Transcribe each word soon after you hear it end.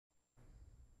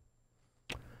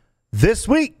This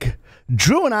week,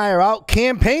 Drew and I are out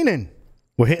campaigning.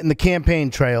 We're hitting the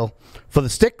campaign trail for the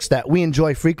sticks that we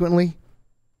enjoy frequently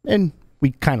and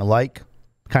we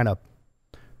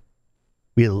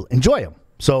we'll enjoy them.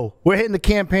 So we're hitting the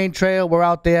campaign trail. We're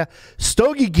out there.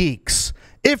 Stogie Geeks.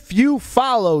 If you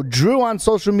follow Drew on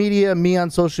social media, me on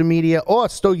social media, or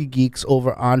Stogie Geeks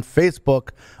over on Facebook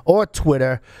or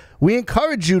Twitter, we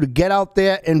encourage you to get out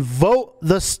there and vote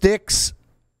the sticks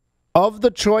of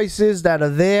the choices that are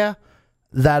there,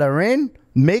 that are in.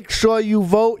 Make sure you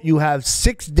vote. You have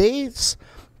 6 days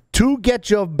to get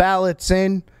your ballots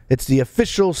in. It's the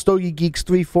official Stogie Geeks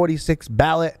 346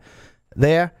 ballot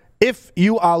there. If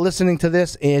you are listening to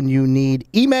this and you need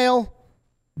email,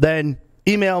 then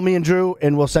email me and Drew,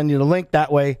 and we'll send you the link that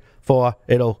way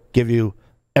it'll give you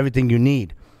everything you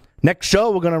need. Next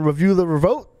show, we're going to review the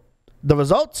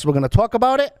results. We're going to talk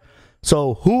about it.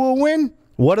 So who will win?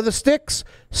 What are the sticks?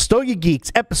 Stogie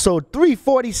Geeks, episode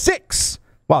 346.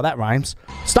 Wow, that rhymes.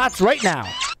 Starts right now.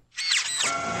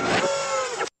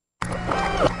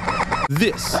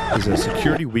 This is a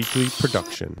Security Weekly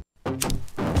production.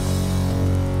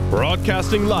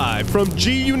 Broadcasting live from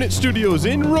G-Unit Studios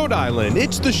in Rhode Island,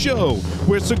 it's the show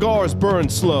where cigars burn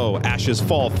slow, ashes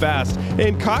fall fast,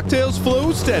 and cocktails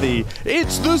flow steady.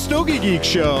 It's the Stogie Geek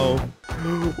Show.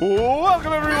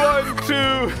 Welcome, everyone,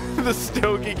 to the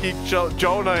Stogie Geek Show.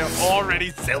 Joe and I are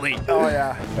already silly. Oh,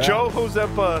 yeah. Joe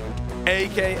Hosempa,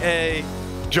 a.k.a.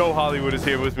 Joe Hollywood, is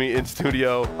here with me in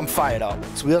studio. I'm fired up.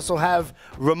 So we also have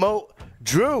remote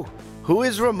Drew, who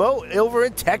is remote over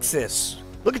in Texas.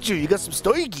 Look at you. You got some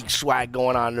Stogie Geek swag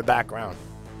going on in the background.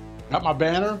 Got my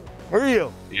banner. Where are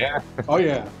you? Yeah. Oh,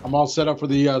 yeah. I'm all set up for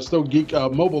the Stogie Geek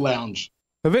mobile lounge.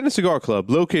 Havana Cigar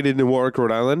Club, located in Warwick,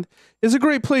 Rhode Island, is a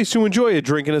great place to enjoy a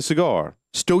drink and a cigar.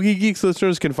 Stogie Geeks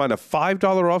listeners can find a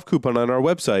 $5 off coupon on our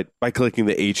website by clicking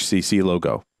the HCC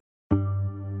logo.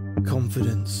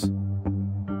 Confidence.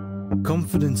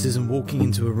 Confidence isn't walking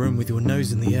into a room with your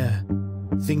nose in the air,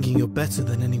 thinking you're better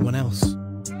than anyone else.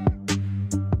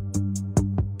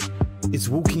 It's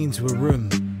walking into a room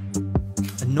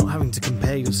and not having to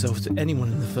compare yourself to anyone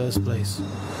in the first place.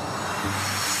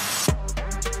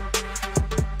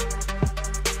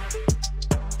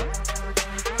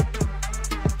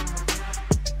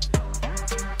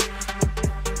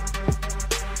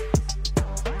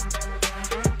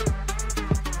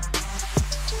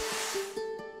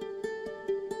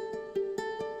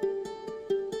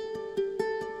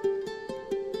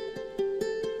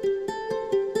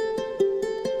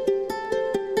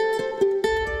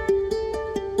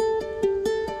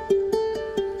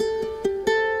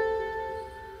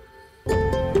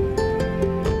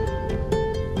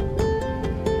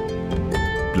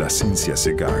 Plasencia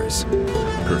Cigars,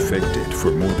 perfected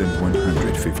for more than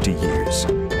 150 years.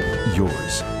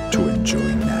 Yours to enjoy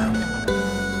now.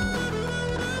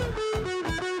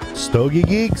 Stogie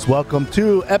Geeks, welcome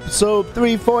to episode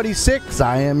 346.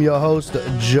 I am your host,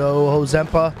 Joe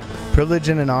Hosempa. Privilege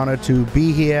and an honor to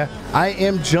be here. I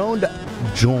am joined.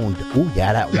 Oh,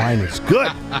 yeah, that wine is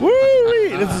good.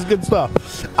 Woo-wee, this is good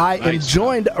stuff. I am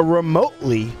joined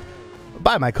remotely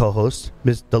by my co-host,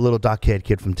 the little dark-haired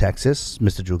kid from Texas,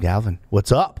 Mr. Drew Galvin.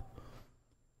 What's up?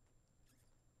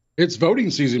 It's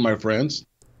voting season, my friends.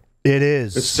 It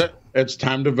is. It's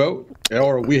time to vote,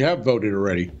 or we have voted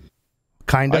already.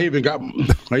 Kind of. I even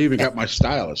got my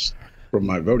stylist from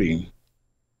my voting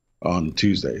on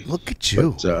Tuesday. Look at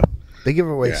you. But, they give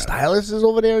away styluses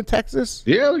over there in Texas?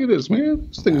 Yeah, look at this, man.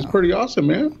 This thing is pretty awesome,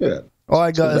 man. Yeah. All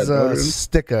I got is a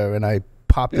sticker, and I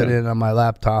popped it in on my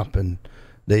laptop, and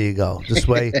there you go. This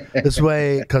way,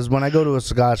 because when I go to a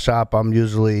cigar shop, I'm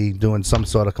usually doing some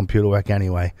sort of computer work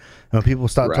anyway. And when people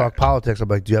start talking politics, I'm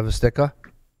like, do you have a sticker?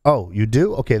 Oh, you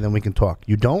do? Okay, then we can talk.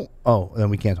 You don't? Oh, then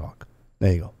we can't talk.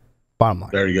 There you go. Bottom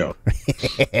line. There you go.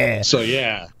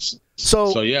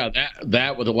 So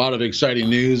that with a lot of exciting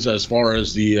news as far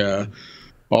as the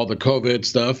all the COVID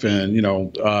stuff and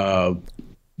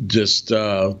just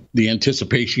the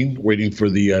anticipation, waiting for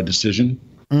the decision.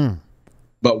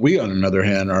 But we, on the other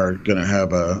hand, are going to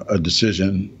have a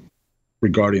decision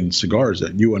regarding cigars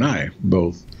that you and I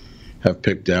both have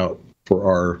picked out for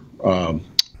our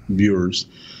viewers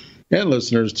and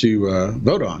listeners to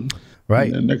vote on.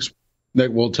 Right. And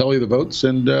we'll tell you the votes,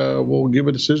 and we'll give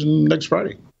a decision next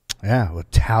Friday. Yeah, we'll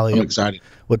tally. I'm excited.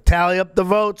 We'll tally up the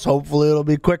votes. Hopefully it'll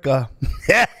be quicker.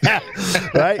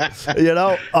 Right? You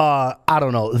know, I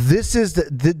don't know. This is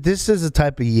the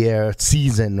type of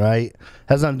season, right?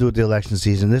 Has nothing to do with the election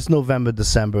season. This November,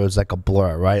 December is like a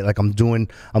blur, right? Like I'm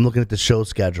looking at the show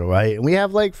schedule, right? And we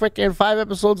have like freaking 5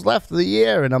 episodes left of the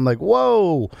year. And I'm like,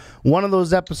 whoa, one of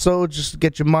those episodes just to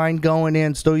get your mind going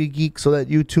in, Stogie Geek, so that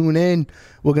you tune in.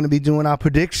 We're going to be doing our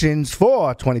predictions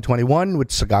for 2021,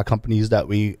 which cigar companies that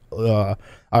we are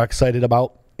excited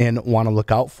about and want to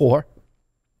look out for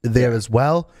there as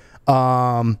well.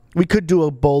 We could do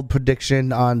a bold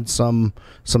prediction on some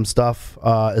stuff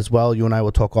as well. You and I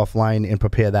will talk offline and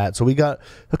prepare that. So we got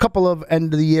a couple of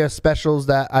end of the year specials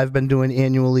that I've been doing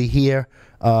annually here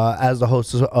as the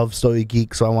host of Stogie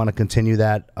Geek. So I want to continue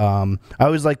that. I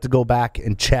always like to go back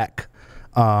and check,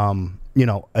 you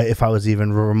know, if I was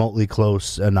even remotely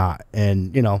close or not.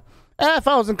 And, you know, if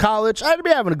I was in college, I'd be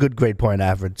having a good grade point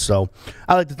average. So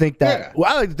I like to think that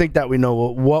we know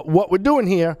what we're doing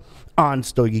here on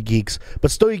Stogie Geeks.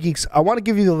 But Stogie Geeks, I want to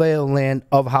give you the lay of the land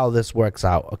of how this works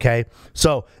out, okay?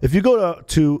 So if you go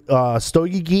to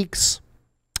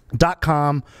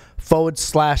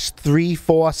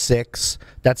stogiegeeks.com/346,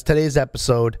 that's today's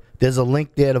episode, there's a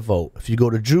link there to vote. If you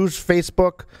go to Drew's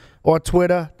Facebook or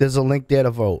Twitter, there's a link there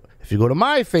to vote. If you go to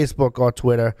my Facebook or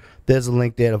Twitter, there's a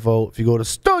link there to vote. If you go to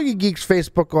Stogie Geeks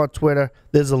Facebook or Twitter,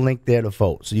 there's a link there to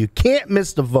vote. So you can't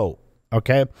miss the vote.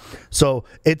 Okay, so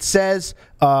it says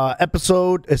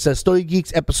Stogie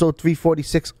Geeks episode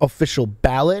 346 official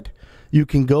ballot. You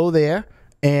can go there,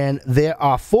 and there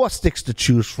are 4 sticks to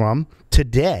choose from.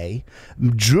 Today,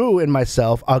 Drew and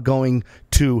myself are going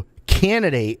to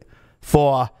candidate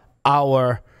for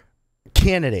our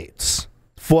candidates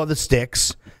for the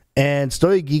sticks. And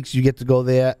Stogie Geeks, you get to go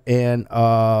there and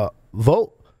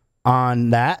vote on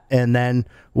that, and then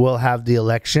we'll have the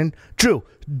election. Drew,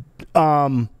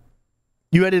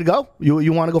 you ready to go?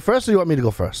 You want to go first, or you want me to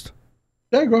go first?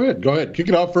 Yeah, go ahead. Go ahead. Kick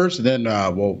it off first, and then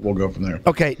we'll go from there.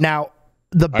 Okay. Now,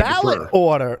 the ballot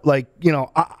order, like, you know,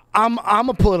 I'm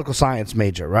a political science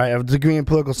major, right? I have a degree in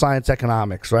political science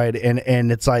economics, right?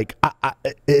 And it's like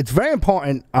it's very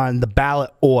important on the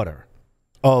ballot order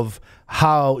of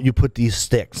how you put these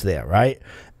sticks there, right?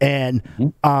 And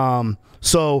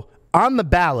so on the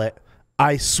ballot,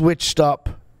 I switched up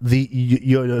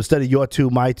instead of your 2,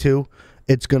 my 2,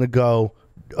 it's gonna go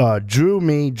Drew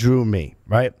me,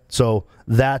 right? So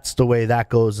that's the way that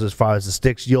goes as far as the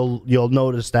sticks. You'll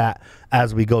notice that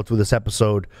as we go through this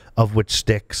episode of which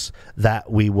sticks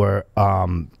that we were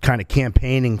kind of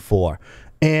campaigning for.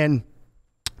 And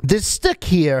this stick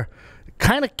here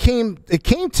kind of came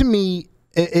to me.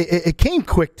 It came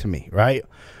quick to me, right?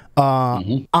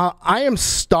 I am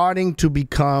starting to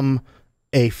become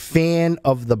a fan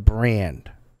of the brand,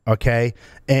 okay?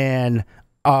 And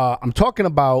I'm talking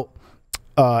about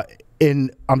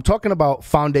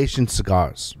Foundation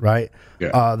Cigars, right?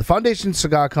 Yeah. The Foundation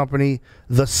Cigar Company.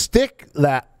 The stick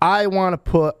that I want to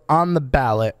put on the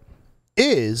ballot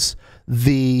is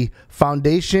the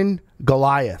Foundation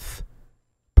Goliath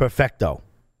Perfecto.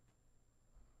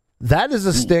 That is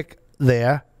a stick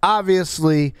there.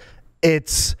 Obviously,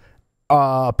 it's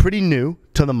pretty new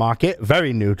to the market,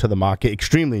 very new to the market,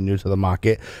 extremely new to the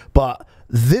market. But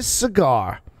this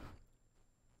cigar,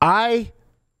 I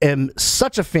am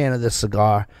such a fan of this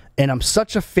cigar, and I'm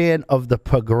such a fan of the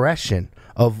progression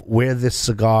of where this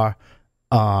cigar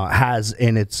has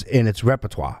in its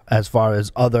repertoire as far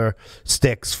as other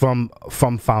sticks from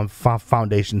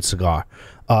Foundation Cigar.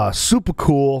 Super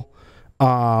cool.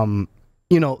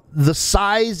 You know, the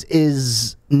size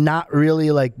is not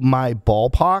really like my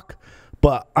ballpark,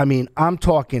 but I mean, I'm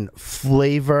talking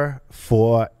flavor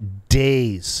for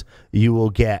days you will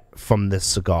get from this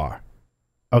cigar.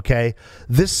 Okay,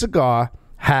 this cigar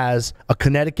has a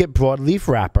Connecticut broadleaf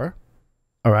wrapper,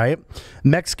 all right,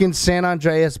 Mexican San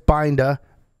Andreas binder,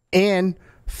 and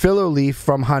filler leaf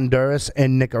from Honduras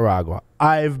and Nicaragua.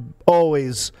 I've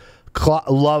always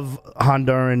love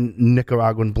Honduran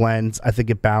Nicaraguan blends. I think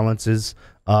it balances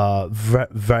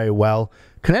very well.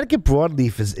 Connecticut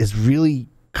broadleaf is really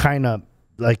kind of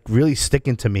like really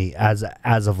sticking to me as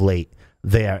of late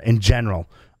there in general.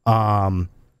 You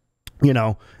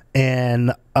know,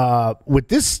 and with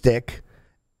this stick,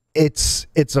 it's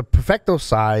a perfecto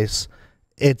size.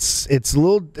 It's a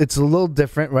little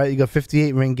different, right? You got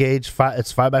 58 ring gauge.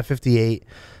 It's 5x58.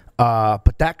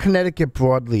 But that Connecticut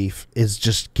broadleaf is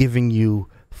just giving you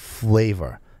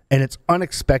flavor, and it's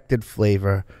unexpected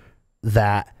flavor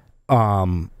that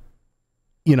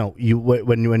you know,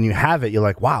 when you have it, you're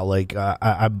like, wow, like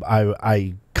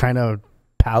I kind of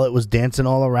palate was dancing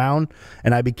all around,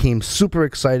 and I became super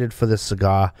excited for this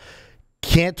cigar.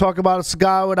 can't talk about a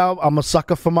cigar without, I'm a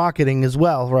sucker for marketing as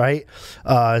well, right?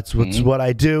 It's what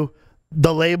I do.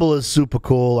 The label is super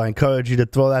cool. I encourage you to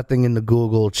throw that thing into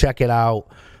Google, check it out.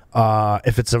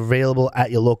 If it's available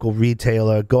at your local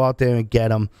retailer, go out there and get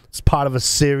them. It's part of a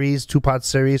series, 2-part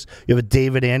series. You have a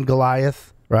David and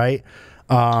Goliath, right?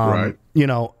 Right. You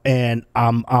know, and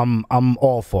I'm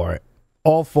all for it.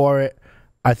 All for it.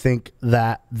 I think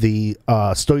that the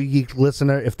Stogie Geek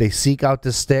listener, if they seek out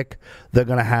this stick, they're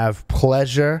going to have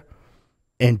pleasure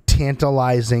and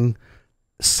tantalizing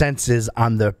senses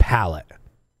on their palate.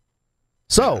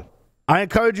 So, I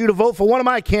encourage you to vote for one of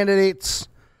my candidates.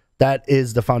 That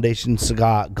is the Foundation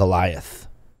Cigar Goliath.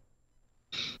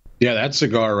 Yeah, that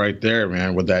cigar right there,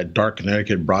 man, with that dark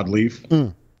Connecticut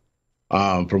broadleaf.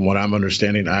 From what I'm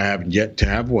understanding, I haven't yet to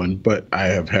have one, but I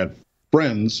have had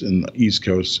friends in the East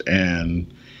Coast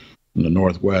and in the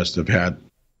Northwest have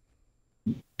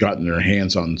gotten their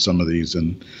hands on some of these,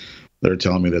 and they're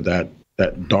telling me that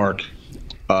dark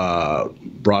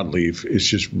broadleaf is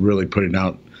just really putting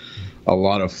out a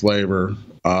lot of flavor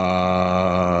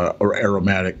or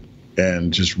aromatic,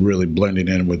 and just really blending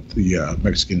in with the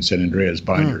Mexican San Andreas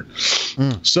binder.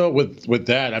 So with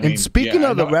that, I mean, speaking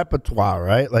of the repertoire,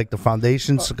 right? Like the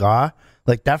Foundation cigar,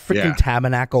 like that freaking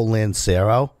Tabernacle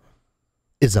Lancero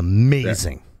is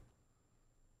amazing.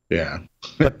 Yeah.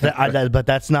 but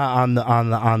that's not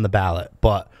on the ballot.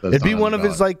 But it'd be one of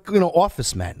his, like, you know,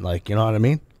 office men, like, you know what I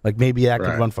mean? Like maybe I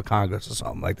could run for Congress or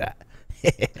something like that.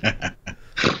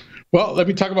 Well, let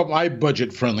me talk about my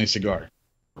budget-friendly cigar.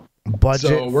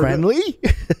 Budget-friendly?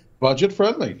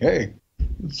 Budget-friendly. Hey,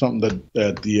 something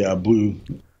that the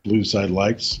blue side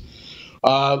likes.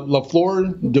 La Flor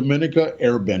Dominica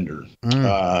Airbender.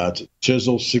 It's a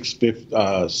chisel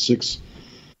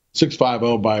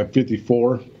 650 by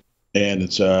 54, and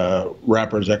it's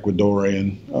wrapper's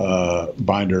Ecuadorian,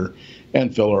 binder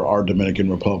and filler are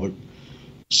Dominican Republic.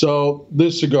 So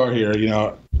this cigar here, you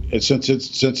know, since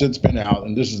it's been out,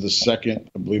 and this is the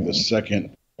second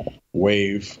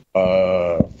wave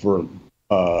for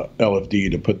LFD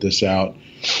to put this out,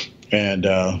 and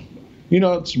you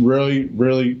know, it's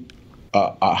really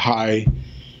a high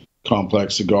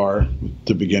complex cigar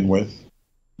to begin with,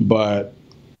 but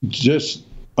just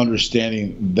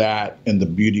understanding that and the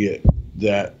beauty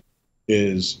that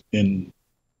is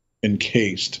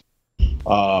encased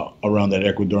around that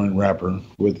Ecuadorian wrapper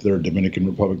with their Dominican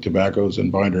Republic tobaccos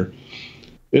and binder,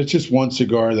 it's just one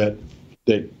cigar that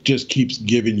just keeps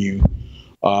giving you,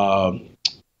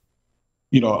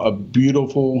 you know, a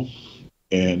beautiful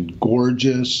and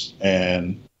gorgeous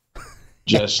and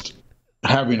just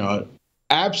having a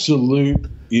absolute,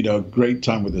 you know, great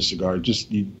time with this cigar.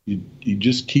 Just you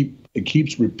just it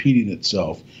keeps repeating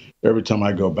itself every time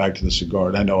I go back to the cigar,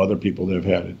 and I know other people that have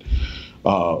had it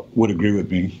would agree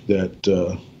with me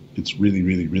that it's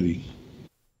really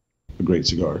a great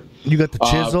cigar. You got the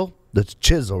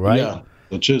chisel, right? Yeah,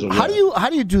 the chisel. How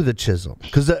do you do the chisel?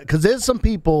 Because there's some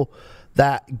people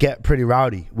that get pretty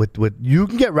rowdy with you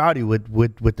can get rowdy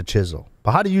with the chisel.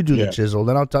 But how do you do the chisel?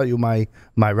 Then I'll tell you my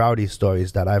rowdy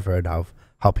stories that I've heard of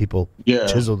how people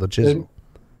chisel the chisel.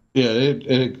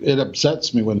 It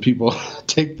upsets me when people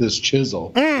take this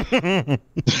chisel and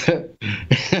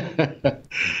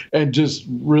just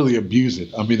really abuse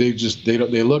it. I mean, they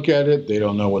look at it, they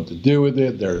don't know what to do with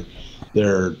it.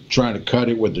 They're trying to cut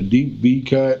it with the deep V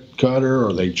cutter,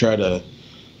 or they try to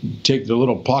take the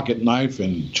little pocket knife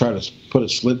and try to put a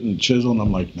slit in the chisel, and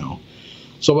I'm like, no.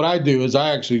 So what I do is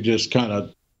I actually just kind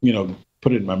of, you know,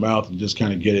 put it in my mouth and just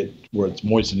kind of get it where it's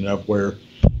moistened enough where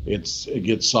it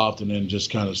gets soft, and then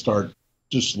just kind of start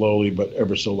just slowly but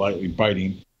ever so lightly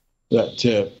biting that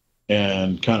tip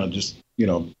and kind of just, you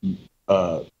know,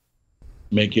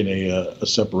 making a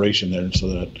separation there so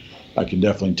that I can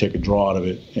definitely take a draw out of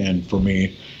it. And for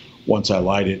me, once I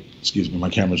light it, excuse me, my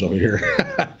camera's over here.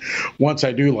 Once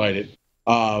I do light it,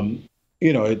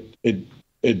 you know,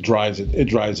 it dries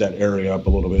that area up a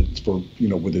little bit for, you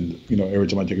know, within, you know, every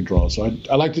time I take a draw. So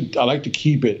I like to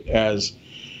keep it as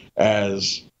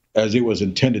it was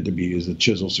intended to be, as a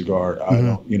chisel cigar.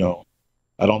 Mm-hmm.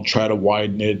 I don't try to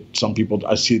widen it. Some people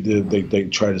I see they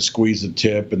try to squeeze the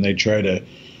tip and they try to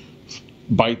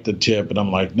bite the tip, and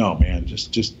I'm like, no, man,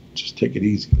 just take it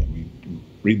easy. I mean,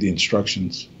 read the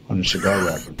instructions on your cigar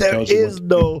wrapper. There is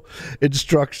no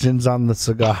instructions on the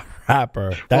cigar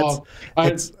wrapper. But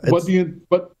the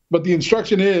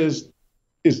instruction is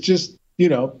just, you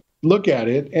know, look at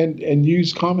it and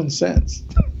use common sense.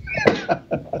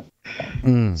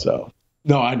 So,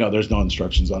 no, I know there's no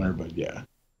instructions on her, but yeah.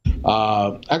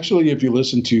 Actually, if you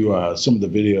listen to some of the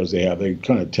videos they have, they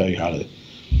kind of tell you how to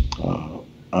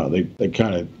they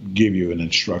kind of give you an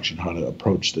instruction how to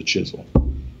approach the chisel.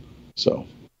 So,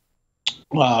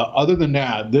 other than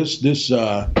that, this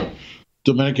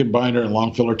Dominican binder and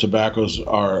long filler tobaccos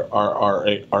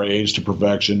are aged to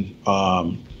perfection.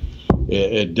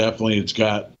 It's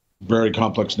got very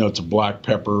complex notes of black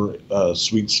pepper,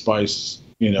 sweet spice,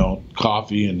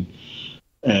 coffee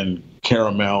and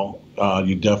caramel.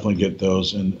 You definitely get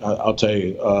those, and I'll tell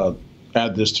you,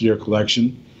 add this to your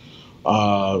collection,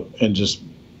 and just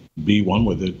be one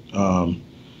with it.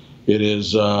 It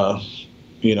is,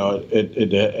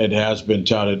 it has been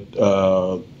touted,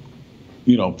 for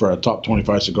a top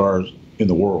 25 cigar in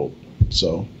the world.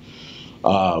 So,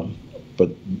 but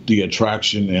the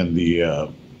attraction and the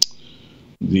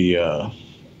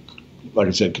like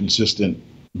I said, consistent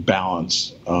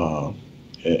balance,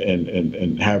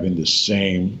 and having the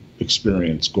same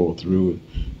experience go through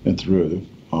and through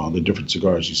the different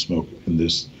cigars you smoke in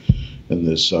this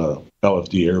LFD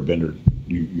Airbender,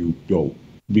 you'll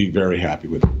be very happy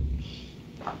with it.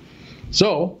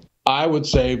 So I would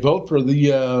say vote for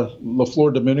the La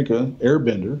Flor Dominica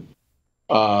Airbender.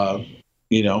 Go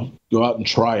out and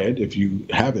try it if you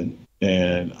haven't,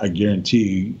 and I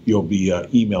guarantee you'll be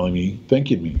emailing me,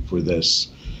 thanking me for this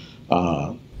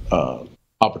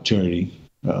opportunity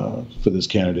for this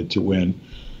candidate to win.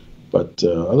 But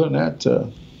other than that,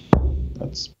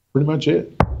 that's pretty much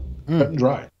it. Cut and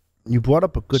dry. You brought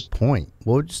up a good point.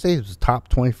 What would you say? It was top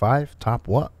 25? Top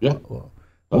what? Yeah, top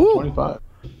 25.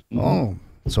 Mm-hmm. Oh,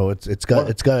 so it's got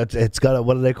a,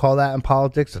 what do they call that in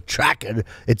politics? A track.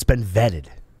 It's been vetted.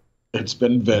 It's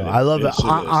been vetted. I love it.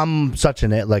 I'm such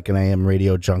an AM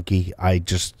radio junkie. I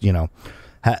just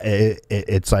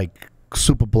it's like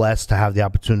super blessed to have the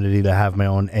opportunity to have my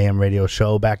own AM radio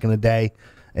show back in the day.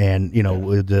 And,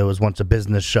 there was once a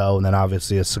business show and then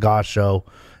obviously a cigar show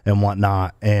and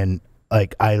whatnot. And,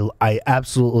 like, I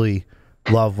absolutely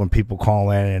love when people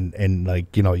call in and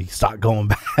like, you start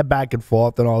going back and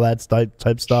forth and all that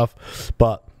type stuff.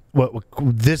 But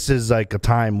this is like a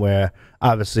time where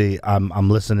obviously I'm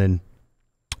listening.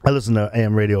 I listen to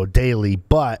AM radio daily,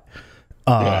 but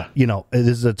this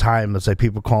is a time that's like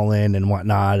people call in and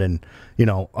whatnot, and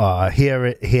here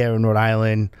in Rhode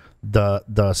Island, the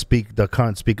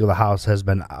current Speaker of the House has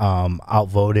been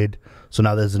outvoted. So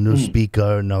now there's a new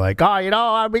speaker, and they're like,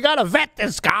 we gotta vet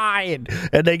this guy,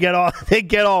 and they get all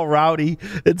rowdy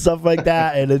and stuff like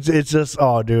that, and it's just,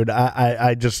 oh, dude,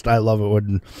 I love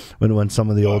it when some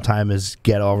of the old timers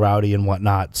get all rowdy and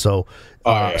whatnot. So.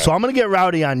 So I'm gonna get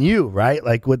rowdy on you, right?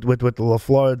 Like with the La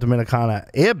Flor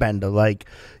Dominicana Airbender, like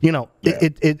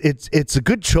it's a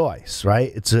good choice,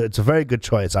 right? It's a very good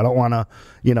choice. I don't want to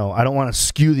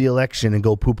skew the election and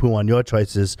go poo poo on your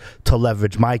choices to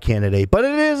leverage my candidate, but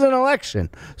it is an election,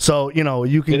 so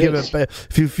you can give it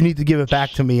if you need to give it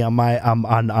back to me on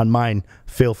mine.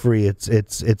 Feel free.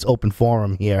 It's open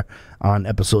forum here on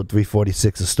episode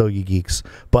 346 of Stogie Geeks,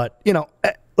 but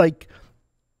like.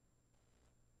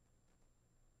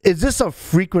 Is this a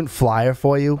frequent flyer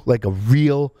for you? Like a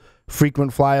real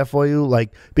frequent flyer for you?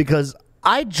 Like, because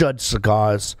I judge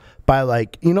cigars by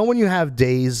when you have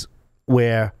days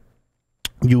where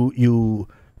you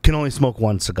can only smoke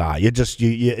one cigar. You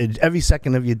every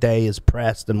second of your day is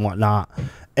pressed and whatnot.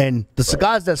 And the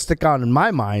cigars that stick out in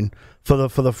my mind for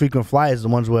the frequent flyers, the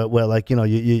ones where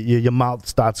your mouth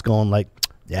starts going like,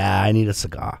 yeah, I need a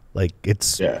cigar. Like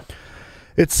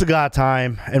it's cigar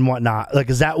time and whatnot. Like,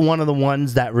 is that one of the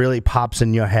ones that really pops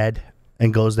in your head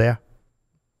and goes there?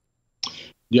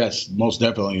 Yes, most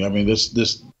definitely. I mean,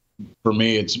 this for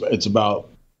me, it's about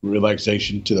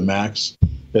relaxation to the max.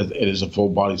 It is a full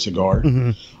body cigar.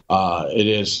 Mm-hmm. It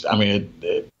is. I mean,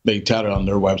 they tout it on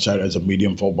their website as a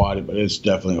medium full body, but it's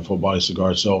definitely a full body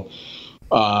cigar. So,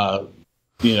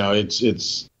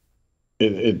 it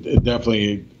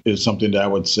definitely is something that I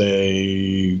would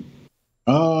say.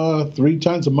 3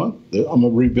 times a month, I'm a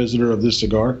revisitor of this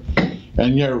cigar,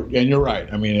 and you're right.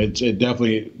 I mean, it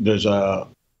definitely, there's a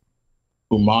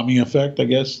umami effect, I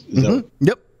guess. Yep.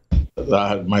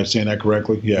 Am I saying that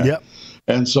correctly? Yeah. Yep.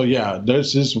 And so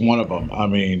this is one of them. I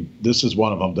mean, this is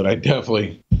one of them that I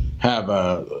definitely have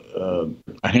a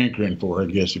hankering for, I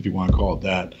guess, if you want to call it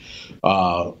that.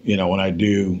 When I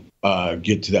do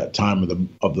get to that time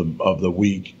of the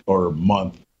week or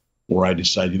month where I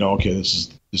decide, okay, this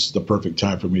is the perfect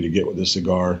time for me to get with this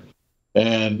cigar,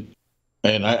 and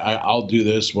I'll do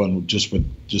this one just with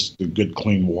the good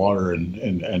clean water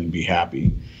and be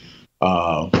happy,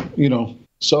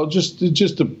 So just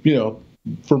to,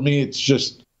 for me, it's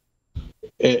just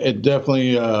it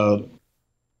definitely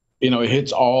it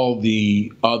hits all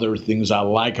the other things I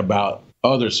like about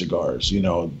other cigars,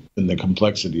 and the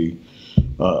complexity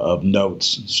of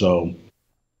notes. So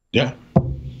Yeah.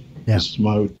 This is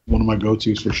one of my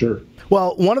go-tos for sure.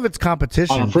 Well, one of its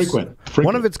competitions, On a frequent.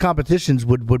 One of its competitions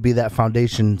would be that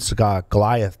Foundation cigar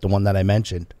Goliath, the one that I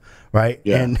mentioned, right?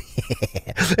 Yeah.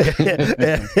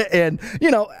 And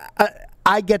you know,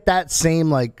 I get that same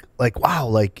like wow,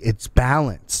 like it's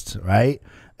balanced, right?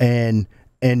 And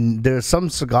there's some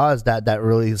cigars that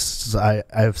really,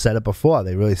 I've said it before,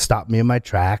 they really stop me in my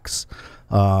tracks,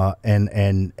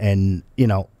 and you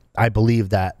know, I believe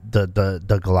that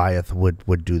the Goliath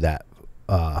would do that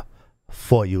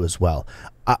for you as well.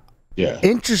 Yeah.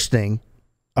 Interesting.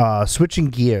 Switching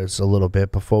gears a little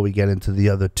bit before we get into the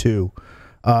other two.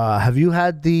 Have you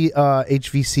had the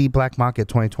HVC Black Market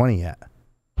 2020 yet?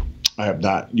 I have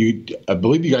not. I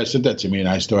believe you guys sent that to me, and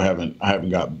I still haven't. I haven't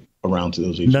got around to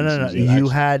those HVCs. No. You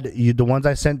had the ones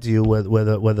I sent to you were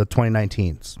the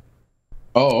 2019s.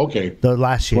 Oh, okay. The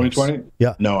last year. 2020.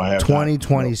 Yeah. No, I have.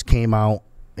 2020s came out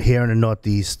here in the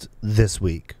Northeast this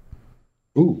week.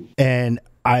 Ooh. And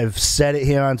I've said it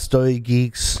here on Story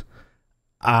Geeks.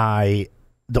 The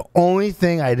only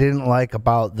thing I didn't like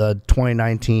about the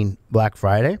 2019 Black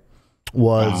Friday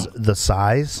was the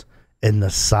size, and the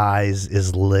size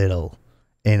is little,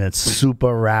 and it's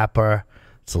super wrapper.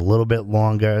 It's a little bit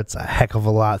longer. It's a heck of a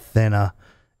lot thinner,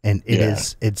 and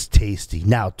it's tasty.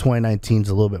 Now 2019 is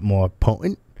a little bit more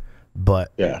potent,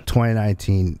 but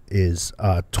 2019 is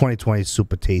 2020 is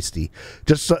super tasty.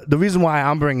 Just the reason why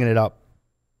I'm bringing it up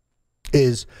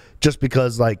is just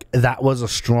because like that was a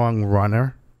strong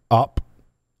runner up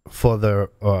for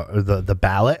the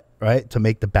ballot, right? To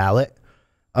make the ballot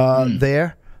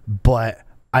there, but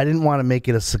I didn't want to make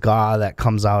it a cigar that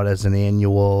comes out as an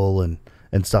annual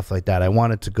and stuff like that. I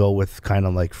wanted to go with kind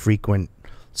of like frequent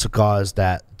cigars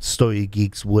that Story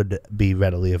Geeks would be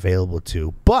readily available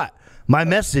to. But my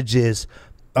message is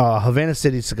Havana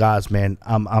City Cigars, man.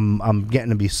 I'm getting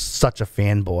to be such a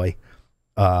fanboy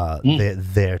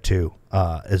there too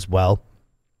as well.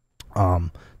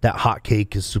 That hot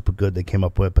cake is super good they came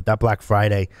up with, but that Black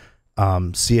Friday,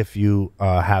 see if you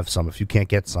have some. If you can't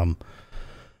get some,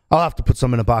 I'll have to put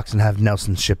some in a box and have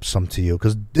Nelson ship some to you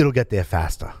because it'll get there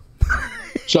faster.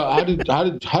 So how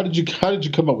did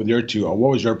you come up with your two?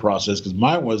 What was your process? Because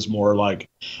mine was more like,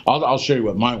 I'll show you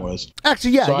what mine was.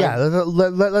 Actually,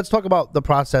 let's talk about the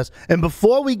process. And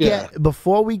before we get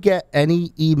any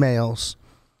emails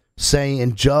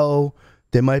saying, Joe,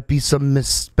 there might be some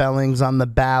misspellings on the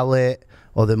ballot,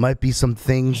 or there might be some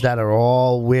things that are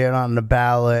all weird on the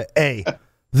ballot. Hey,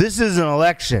 this is an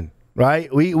election,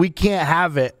 right? We can't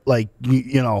have it like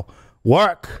you know,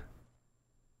 work.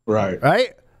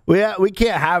 Right? We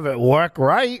can't have it work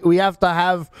right. We have to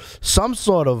have some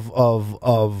sort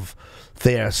of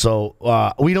there.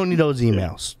 So we don't need those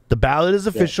emails. The ballot is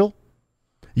official.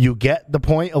 You get the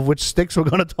point of which sticks we're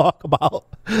going to talk about.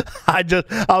 I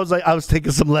was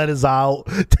taking some letters out,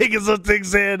 taking some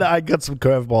things in. I got some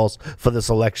curveballs for this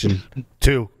election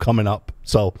too coming up.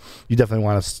 So you definitely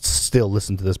want to still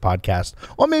listen to this podcast,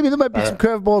 or maybe there might be some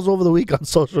curveballs over the week on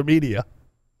social media.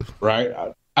 Right.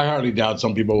 I hardly doubt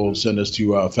some people will send us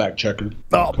to fact checker.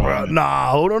 Oh, bro,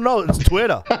 no, it's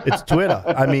Twitter. It's Twitter.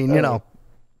 I mean, you know.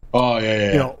 Oh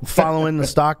yeah. You know, following the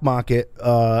stock market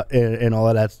and all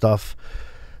of that stuff.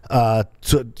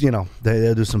 So you know,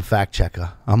 they'll do some fact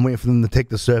checker. I'm waiting for them to take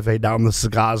the survey down the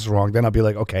cigars wrong. Then I'll be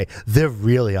like, okay, they're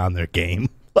really on their game.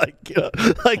 Like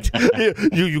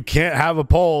you can't have a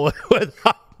poll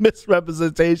without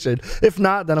misrepresentation. If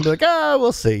not, then I'll be like,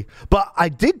 we'll see. But I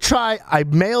did try. I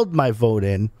mailed my vote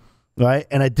in, right,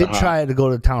 and I did try to go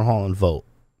to the town hall and vote,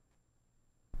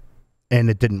 and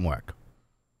it didn't work.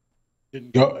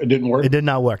 It didn't work. It did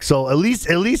not work. So at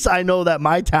least I know that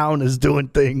my town is doing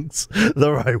things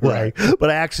the right way. Right. But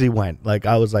I actually went. Like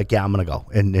I was like, yeah, I'm gonna go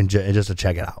and just to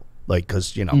check it out. Like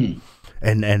because you know,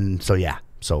 and so yeah.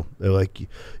 So they're like,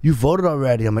 you voted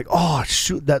already. I'm like, oh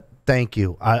shoot, that. Thank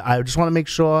you. I just want to make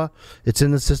sure it's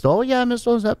in the system. Oh yeah,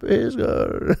 Mr. Ozeppa is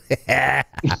good.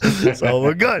 So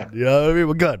we're good. You know what I mean?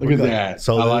 We're good. Look at that.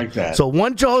 So I like that. So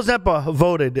one Joe Ozeppa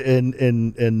voted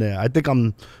in there. I think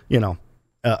I'm. You know.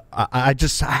 I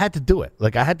had to do it.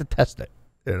 Like I had to test it.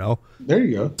 You know. There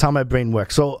you go. That's how my brain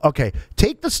works. So okay,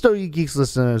 take the Story Geeks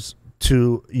listeners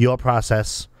to your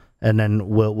process, and then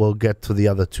we'll get to the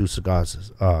other two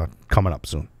cigars coming up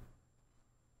soon.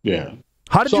 Yeah.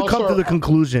 How did you come to the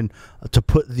conclusion to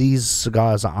put these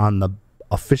cigars on the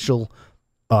official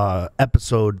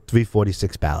episode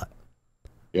 346 ballot?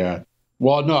 Yeah.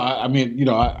 Well, no, I mean, you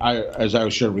know, I as I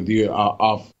was shared with you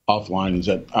offline, is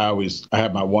that I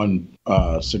have my one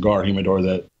cigar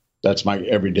humidor that's my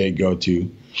everyday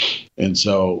go-to, and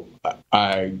so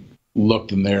I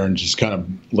looked in there and just kind of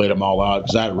laid them all out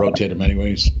because I had to rotate them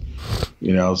anyways.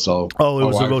 You know, so oh, it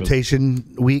was a rotation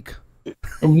week.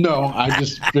 No, I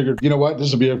just figured, you know what,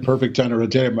 this would be a perfect time to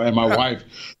rotate. And my wife,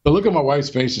 the look on my wife's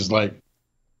face is like,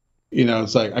 you know,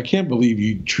 it's like, I can't believe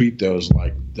you treat those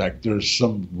like there's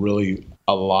some really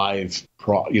alive,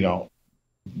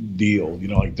 deal. You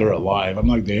know, like they're alive. I'm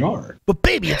like, they are. But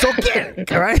baby, it's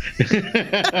organic, all right?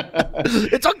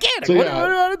 It's organic. So, what do you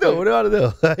want to do? What do you want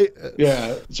to do?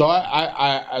 Yeah. So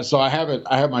I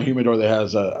have my humidor that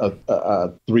has a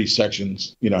 3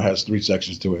 sections. You know, has 3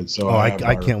 sections to it. So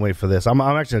I can't wait for this. I'm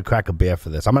actually gonna crack a beer for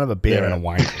this. I'm gonna have a beer and a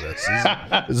wine for this.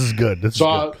 This is good. This is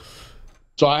good.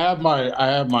 So I have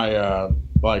my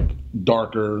like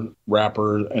darker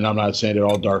wrapper, and I'm not saying that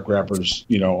all dark wrappers,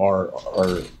 you know, are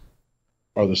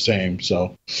the same.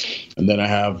 So, and then I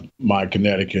have my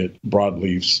Connecticut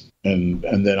broadleafs, and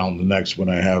then on the next one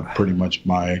I have pretty much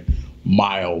my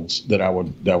milds that I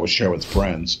would share with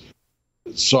friends.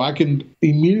 So I can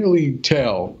immediately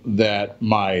tell that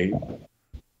my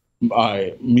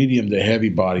medium to heavy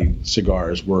body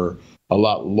cigars were a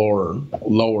lot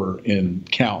lower in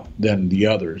count than the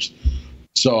others.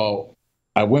 So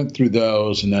I went through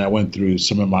those, and then I went through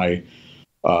some of my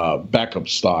backup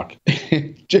stock,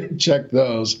 checked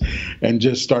those, and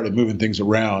just started moving things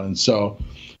around. And so,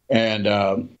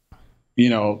 you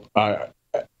know,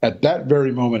 at that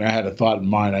very moment, I had a thought in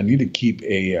mind. I need to keep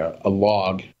a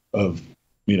log of,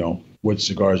 you know, what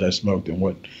cigars I smoked and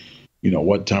what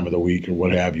time of the week or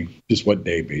what have you, just what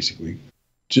day, basically,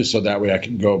 just so that way I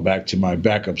can go back to my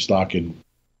backup stock and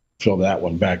fill that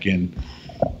one back in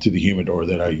to the humidor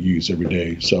that I use every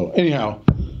day. So anyhow,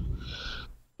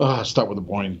 start with the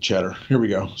boring chatter. Here we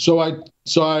go. So I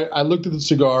looked at the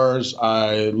cigars.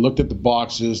 I looked at the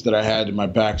boxes that I had in my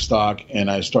back stock,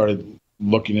 and I started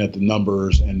looking at the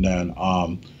numbers. And then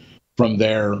from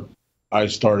there, I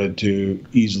started to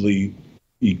easily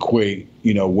equate,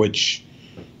 you know, which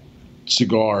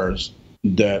cigars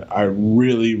that I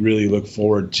really, really look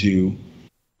forward to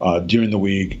during the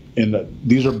week. And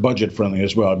these are budget friendly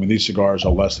as well. I mean, these cigars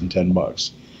are less than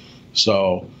 $10.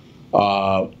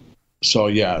 So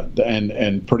yeah,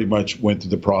 and pretty much went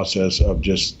through the process of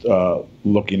just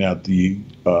looking at the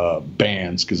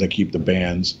bands, because I keep the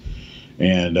bands,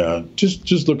 and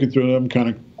just looking through them, kind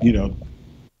of, you know,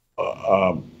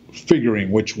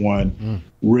 figuring which one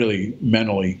really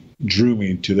mentally drew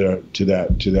me to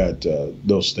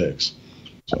those sticks.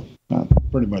 So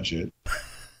pretty much it.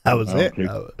 That was it.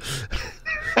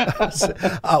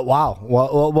 Wow.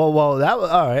 Well. That was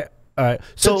all right. All right.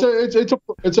 So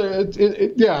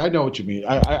yeah, I know what you mean.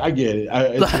 I get it.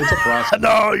 It's a process.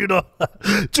 No, you know.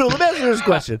 Drew, let me ask you this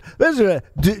question.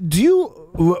 Do you,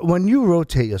 when you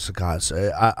rotate your cigars,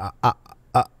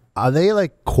 are they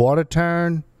like quarter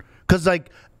turn? Because like,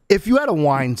 if you had a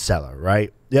wine cellar,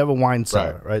 right? You have a wine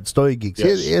cellar, right? Stogie Geeks.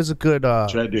 Yes. Here's a good.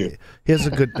 I do. Here's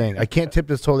a good thing. I can't tip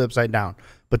this totally upside down,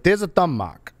 but there's a thumb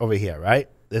mark over here, right?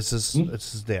 This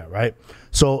is there, right?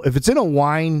 So if it's in a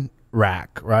wine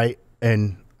rack, right?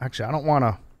 And actually, I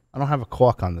don't have a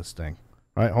cork on this thing,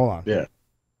 right? Hold on. Yeah.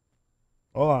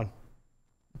 Hold on.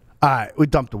 All right, we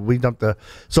dumped the.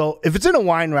 So if it's in a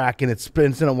wine rack and it's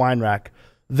in a wine rack,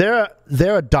 there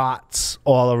are dots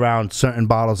all around certain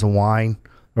bottles of wine,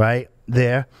 right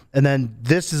there, and then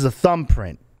this is a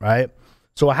thumbprint, right?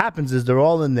 So what happens is they're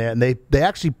all in there, and they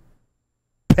actually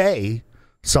pay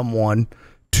someone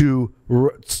to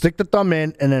stick the thumb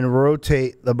in and then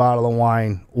rotate the bottle of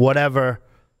wine, whatever,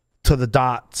 to the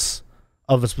dots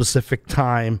of a specific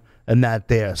time, and that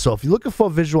there. So if you're looking for a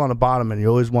visual on the bottom and you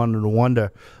always wanted to wonder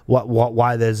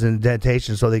why there's an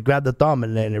indentation, so they grab the thumb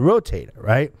and then they rotate it,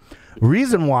 right?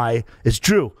 Reason why is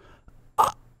true.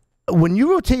 When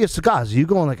you rotate your cigars, are you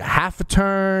going like a half a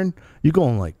turn? You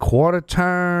going like quarter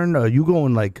turn? Or you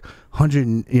going like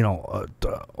 100? You know,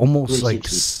 almost like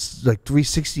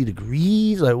 360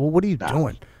 degrees. Like, well, what are you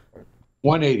doing?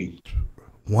 180.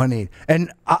 180.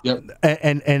 And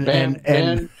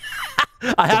and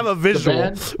I have a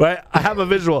visual, right? I have a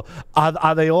visual.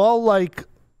 Are they all like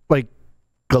the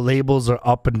labels are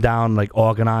up and down, like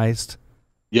organized?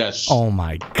 Yes. Oh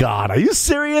my God, are you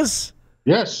serious?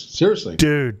 Yes, seriously,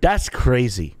 dude, that's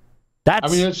crazy.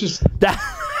 It's just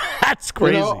that's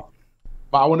crazy. You know,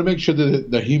 I want to make sure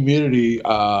that the humidity,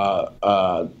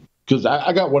 because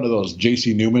I got one of those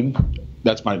JC Newman.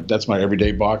 That's my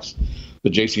everyday box, the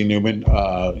JC Newman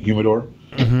humidor,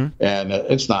 and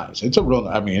it's nice. It's a real.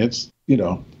 I mean, it's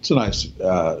a nice,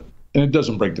 and it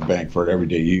doesn't break the bank for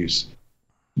everyday use.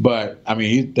 But I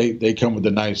mean, they come with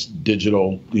a nice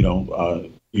digital,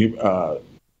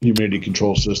 humidity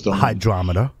control system.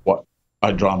 Hydrometer. What?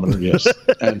 Hydrometer, yes.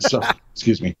 And so,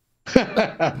 excuse me.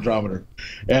 Hydrometer.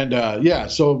 And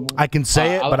so. I can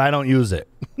say it, but I don't use it.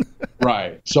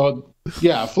 Right. So,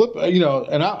 yeah, flip,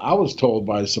 and I was told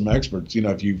by some experts,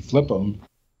 if you flip them,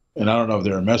 and I don't know if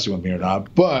they're messing with me or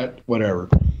not, but whatever.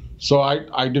 So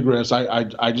I digress.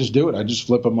 I just do it. I just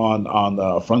flip them on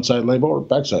the front side label or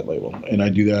back side label, and I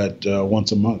do that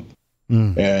once a month.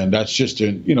 And that's just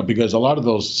because a lot of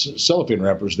those cellophane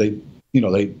wrappers, the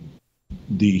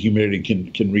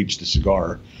humidity can reach the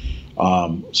cigar. So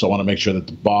I want to make sure that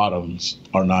the bottoms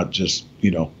are not just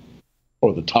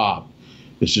or the top,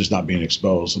 it's just not being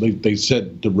exposed. So they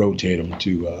said to rotate them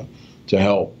to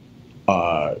help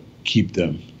keep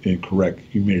them in correct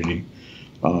humidity.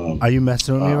 Are you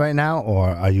messing with me right now, or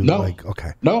are you like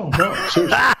okay? No,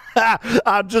 seriously.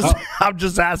 I'm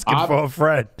just asking for a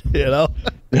friend,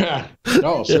 Yeah,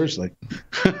 no, seriously.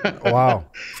 Wow.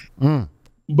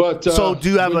 But so, do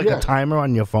you have a timer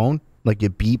on your phone, like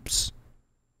it beeps?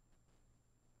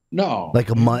 No, like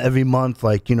a month, every month.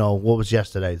 Like what was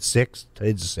yesterday? 6th.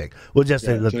 Today's the 6th. What was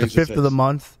yesterday? The 5th of the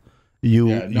month.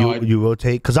 You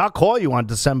rotate, because I'll call you on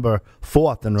December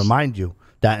 4th and remind you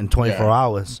that in 24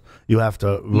 hours you have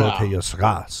to rotate your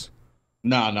cigars.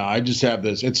 No, I just have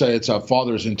this. It's a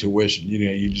father's intuition.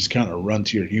 You just kind of run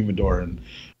to your humidor and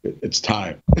it's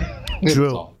time.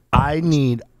 Drew, I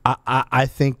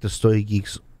think the Stogie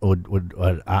Geeks would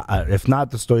if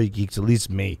not the Stogie Geeks, at least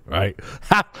me, right?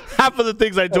 Half of the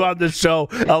things I do on this show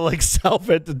are like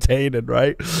self-entertaining,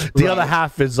 right? The other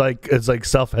half is like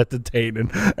self-entertaining.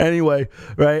 Anyway,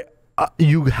 right?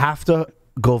 You have to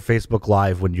go Facebook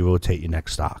Live when you rotate your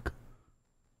next stock.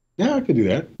 Yeah, I could do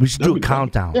that. We should do a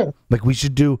countdown. Yeah. Like we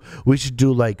should do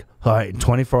like, all right, in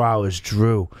 24 hours,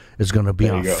 Drew is gonna be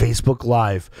on Facebook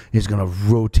Live. He's gonna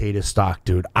rotate his stock,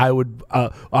 dude. I'm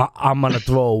gonna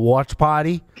throw a watch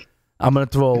party.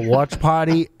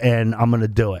 and I'm gonna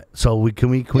do it. So can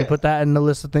we put that in the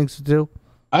list of things to do?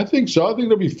 I think so. I think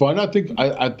it'll be fun. I think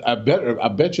I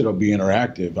bet you it'll be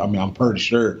interactive. I mean, I'm pretty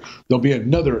sure there'll be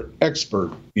another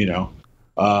expert, and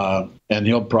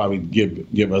he'll probably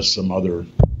give us some other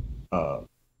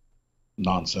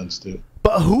nonsense too.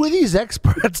 But who are these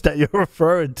experts that you're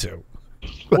referring to?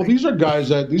 Well, these are guys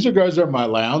that are my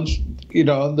lounge.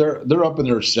 They're up in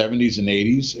their 70s and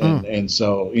 80s, and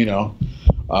so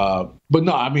but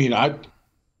no, I mean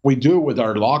we do it with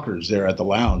our lockers there at the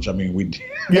lounge. I mean,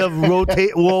 you have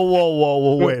rotate.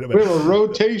 Whoa! Wait a minute. We have a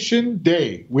rotation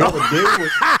day. We have a day.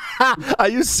 Are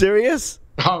you serious?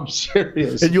 I'm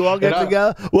serious. And you all get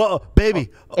together? Well,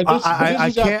 baby, I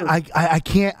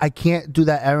can't do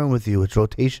that errand with you. It's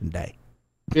rotation day.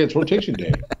 Yeah, it's rotation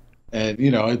day, and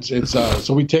it's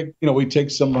so we take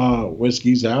some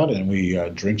whiskeys out and we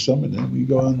drink some, and then we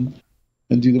go on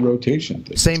and do the rotation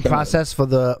thing. Same process for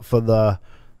the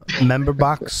member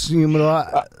box humidor,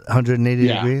 180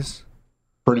 degrees.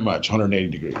 Pretty much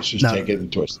 180 degrees. Just take it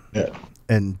and twist it. Yeah.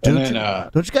 And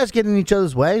don't you guys get in each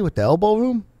other's way with the elbow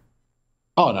room?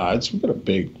 Oh no, we got a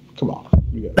big. Come on,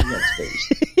 we got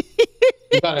space.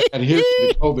 We got to adhere to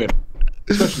the COVID,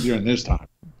 especially during this time.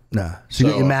 Nah, so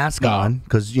you get your mask on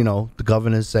because the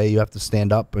governors say you have to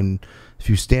stand up, and if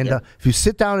you if you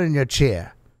sit down in your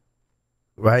chair,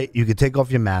 right, you can take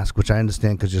off your mask, which I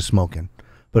understand because you're smoking.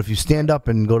 But if you stand up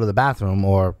and go to the bathroom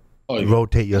or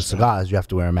rotate your cigars, you have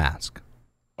to wear a mask.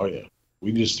 Oh yeah,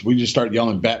 we just start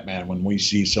yelling Batman when we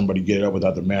see somebody get up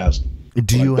without their mask.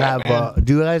 Do you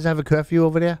guys have a curfew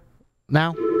over there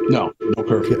now? No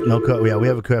curfew. No curfew. Yeah, we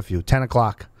have a curfew. 10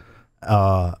 o'clock.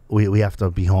 We have to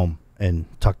be home and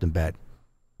tucked in bed.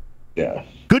 Yeah.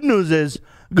 Good news is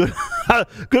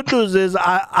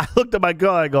I looked at my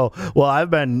girl. I go, well, I've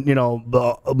been,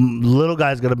 the little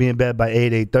guy's gonna be in bed by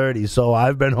 8:30, so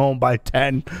I've been home by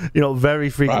 10. Very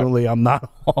frequently I'm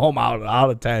not home out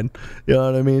of 10. You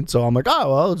know what I mean? So I'm like,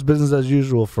 oh well, it's business as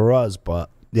usual for us. But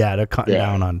yeah, they're cutting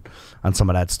down on some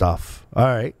of that stuff. All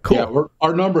right, cool. Yeah,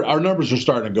 our numbers are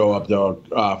starting to go up though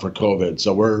for COVID.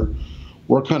 So we're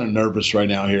kind of nervous right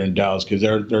now here in Dallas because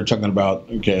they're talking about,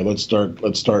 okay, let's start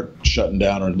shutting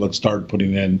down, or let's start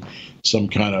putting in some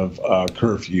kind of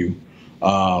curfew.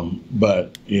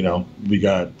 But we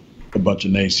got a bunch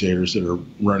of naysayers that are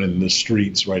running the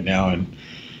streets right now, and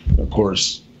of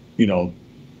course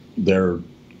they're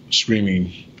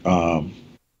screaming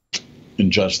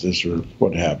injustice or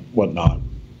whatnot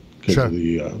because of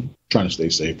the trying to stay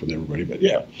safe with everybody. But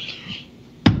yeah,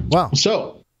 wow.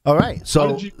 So. All right. So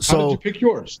how did you pick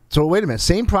yours? So wait a minute.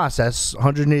 Same process,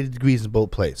 180 degrees in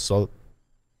both places. So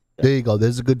there you go.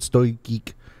 There's a good Stogie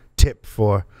Geek tip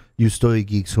for you Stogie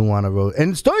Geeks who want to rotate.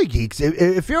 And Stogie Geeks,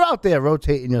 if you're out there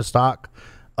rotating your stock,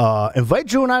 invite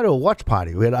Drew and I to a watch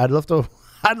party. I'd love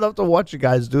to watch you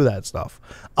guys do that stuff.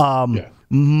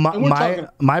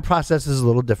 My process is a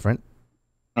little different.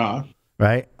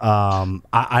 right?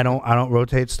 I don't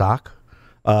rotate stock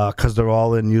because they're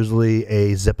all in usually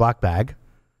a Ziploc bag,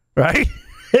 right?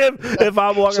 if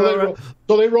I'm walking around.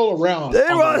 So they roll around.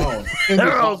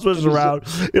 They're all switched around.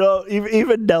 You know,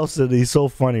 even Nelson, he's so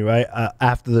funny, right?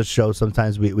 After the show,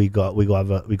 sometimes we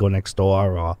go next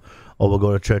door, or we'll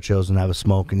go to Churchill's and have a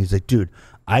smoke. And he's like, dude,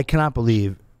 I cannot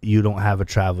believe you don't have a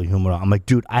travel humidor. I'm like,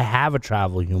 dude, I have a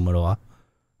travel humidor.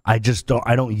 I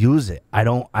don't use it.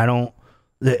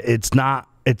 It's not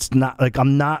like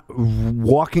I'm not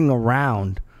walking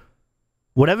around.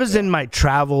 Whatever's in my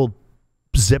travel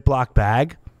Ziploc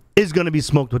bag is going to be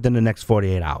smoked within the next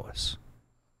 48 hours.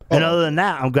 And other than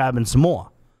that, I'm grabbing some more.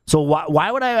 So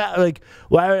why would I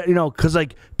why, you know, because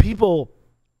like people,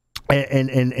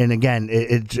 and again,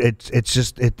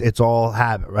 it's all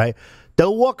habit, right?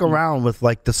 They'll walk around with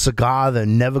like the cigar they're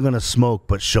never going to smoke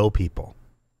but show people.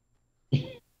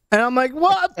 And I'm like,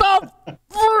 what the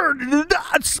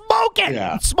smoke it.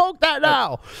 Yeah. Smoke that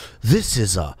now. This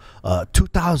is a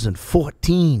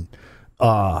 2014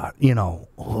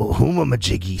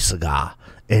 Humamajiggy cigar.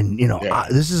 And,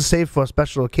 this is saved for a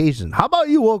special occasion. How about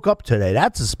you woke up today?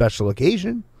 That's a special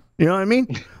occasion. You know what I mean?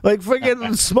 Like,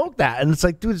 freaking smoke that. And it's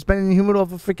like, dude, it's been in the humidor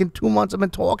for freaking 2 months. I've been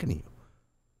talking to you.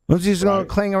 Once he's going to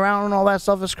clang around and all that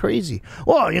stuff is crazy.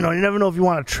 Well, you never know if you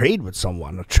want to trade with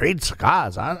someone or trade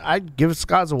cigars. I'd give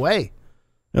cigars away.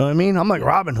 You know what I mean? I'm like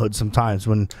Robin Hood sometimes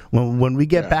when we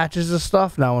get batches of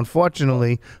stuff. Now,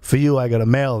 unfortunately for you, I got to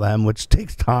mail them, which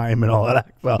takes time and all of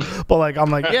that stuff. But like,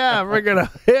 I'm like, freaking,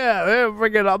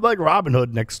 I'm like Robin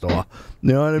Hood next door.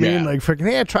 You know what I mean? Like,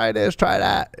 freaking, try this, try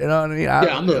that. You know what I mean?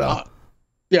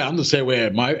 I'm the same way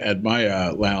at my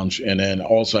lounge, and then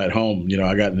also at home.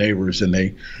 I got neighbors, and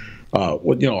they,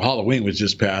 Halloween was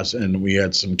just passed, and we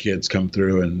had some kids come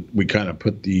through, and we kind of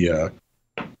put the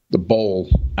bowl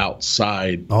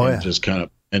outside, just kind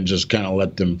of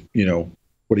let them,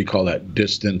 what do you call that,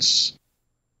 distance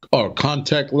or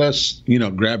contactless,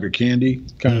 grab your candy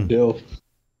kind of deal.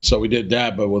 So we did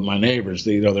that, but with my neighbors,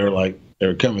 they're like,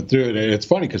 they're coming through, and it's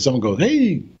funny because someone goes,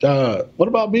 "Hey, what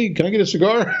about me? Can I get a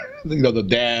cigar?" The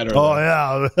dad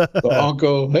or the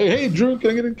uncle. Hey, Drew, can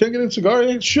I get a cigar?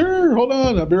 Hey, sure, hold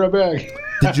on, I'll be right back.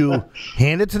 Did you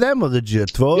hand it to them, or did you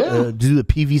throw it? Do the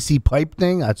PVC pipe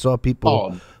thing? I saw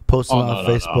people posting on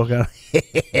Facebook.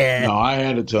 No, I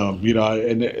handed it to them. I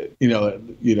handed it to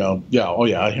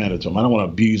them. I don't want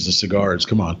to abuse the cigars.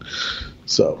 Come on.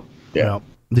 So did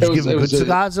you give them good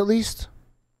cigars at least?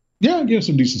 Yeah, I gave him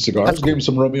some decent cigars. Cool. Gave him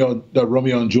some Romeo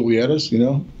and Julietas.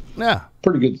 Yeah,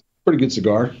 pretty good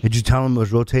cigar. Did you tell him it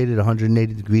was rotated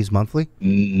 180 degrees monthly?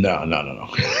 No.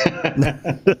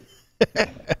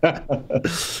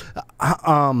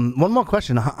 One more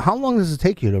question. How long does it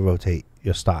take you to rotate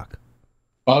your stock?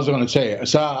 I was going to say,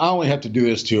 so I only have to do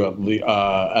this to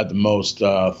at the most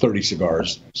 30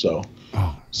 cigars. It's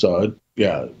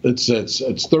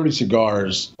 30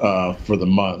 cigars for the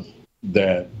month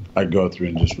that I go through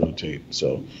and just rotate.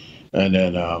 So, and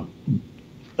then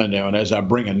as I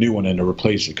bring a new one in to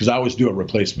replace it, because I always do a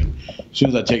replacement. As soon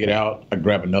as I take it out, I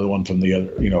grab another one from the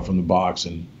other, from the box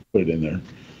and put it in there.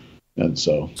 And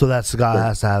so that cigar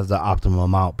has to have the optimum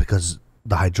amount, because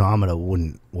the hydrometer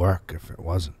wouldn't work if it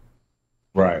wasn't.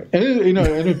 Right. And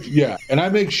and I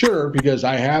make sure, because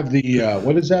I have the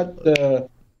what is that, the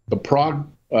prog,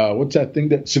 what's that thing,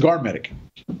 that Cigar Medic.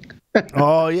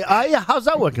 Oh yeah. How's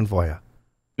that working for you?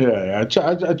 Yeah, I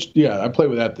play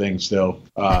with that thing still.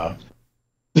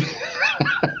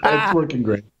 It's working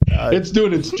great. It's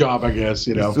doing its job, I guess.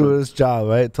 It's doing its job,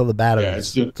 right? Till the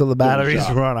batteries,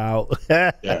 run out.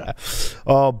 Yeah.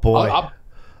 Oh boy.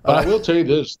 I will tell you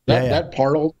this: that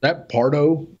Pardo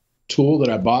tool that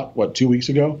I bought 2 weeks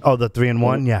ago. Oh, the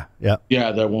 3-in-1. Yeah.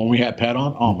 That when we had Pat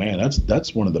on. Oh man,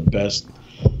 that's one of the best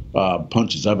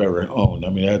punches I've ever owned. I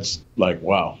mean, that's like,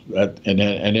 wow. And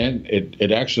then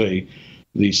it actually,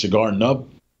 the cigar nub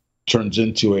turns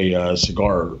into a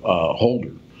cigar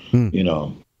holder.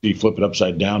 You flip it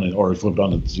upside down, or you flip it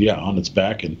on its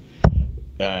back. And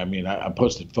I mean, I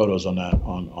posted photos on that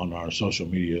on our social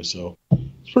media, so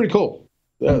it's pretty cool.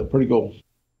 Yeah, pretty cool.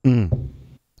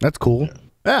 That's cool.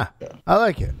 Yeah. I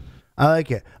like it. I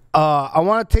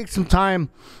want to take some time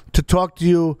to talk to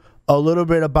you a little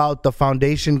bit about the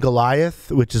Foundation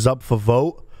Goliath, which is up for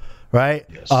vote, right?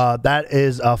 Yes. That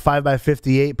is a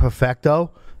 5x58 Perfecto.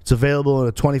 It's available in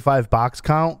a 25 box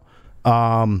count.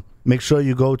 Make sure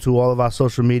you go to all of our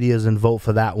social medias and vote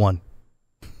for that one.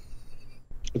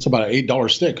 It's about an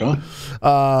 $8 stick, huh?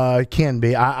 It can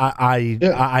be.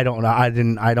 I don't know. I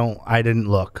didn't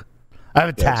look. I have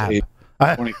a tab.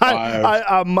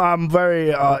 I'm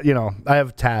very I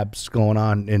have tabs going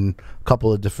on in a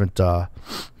couple of different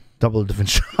couple of different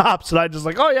shops, and I just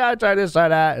like, oh yeah, I try this, try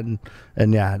that,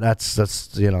 and yeah,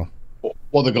 that's you know.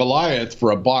 Well, the Goliath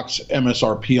for a box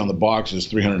MSRP on the box is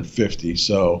 $350.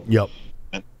 So yep.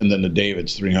 And then the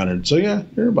David's $300. So yeah,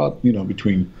 they're about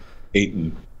between $8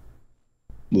 and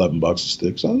 $11 a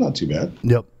stick. So not too bad.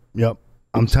 Yep.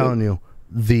 I'm telling you,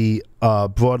 the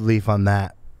broadleaf on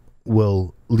that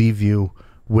will leave you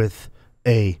with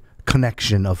a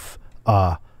connection of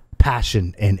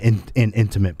passion and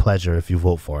intimate pleasure if you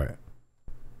vote for it.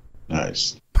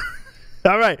 Nice.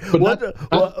 All right, but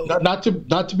not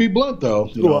to be blunt though.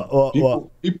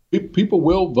 People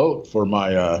will vote for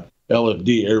my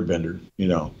LFD Airbender.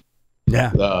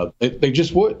 Yeah. They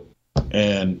just would,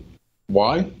 and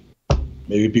why?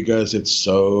 Maybe because it's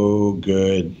so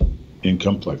good in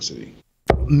complexity.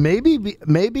 Maybe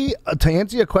to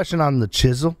answer your question on the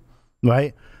chisel,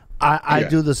 right? I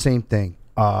do the same thing.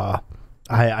 I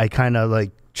kind of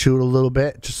like chew it a little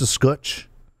bit, just a scotch.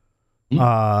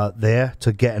 There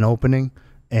to get an opening,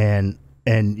 and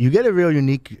you get a real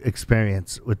unique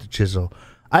experience with the chisel.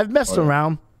 I've messed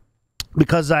around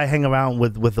because I hang around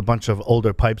with a bunch of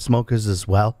older pipe smokers as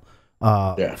well,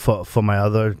 for my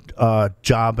other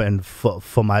job and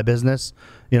for my business.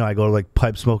 I go to like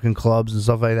pipe smoking clubs and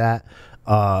stuff like that.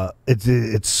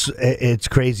 It's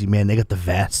crazy, man. They got the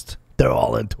vest. They're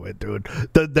all into it, dude.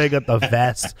 They got the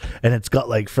vest, and it's got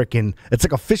like freaking. It's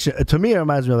like a fish. To me, it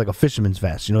reminds me of like a fisherman's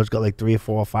vest. It's got like 3 or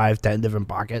 4 or 5, 10 different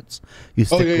pockets. You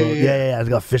stick. Yeah. It's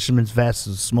got a fisherman's vest,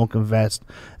 a smoking vest,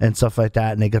 and stuff like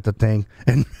that. And they got the thing.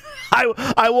 And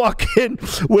I walk in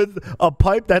with a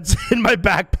pipe that's in my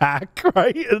backpack,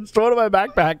 right? It's thrown in my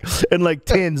backpack, and like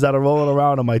tins that are rolling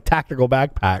around in my tactical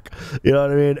backpack. You know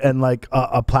what I mean? And like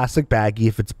a plastic baggie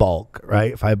if it's bulk,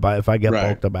 right? If I get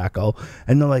bulk tobacco,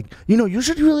 and they're like, you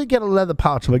should really get a leather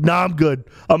pouch. I'm like, nah, I'm good.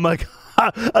 I'm like,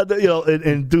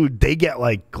 and dude, they get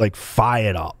like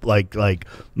fired up, like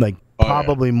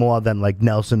probably more than like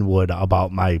Nelson would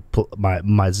about my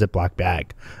Ziploc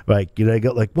bag. Like, they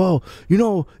get like, well,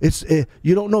 it's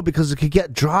you don't know because it could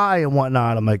get dry and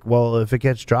whatnot. I'm like, well, if it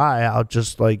gets dry, I'll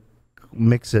just like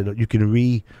mix it. You can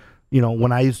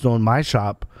when I used to own my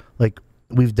shop, like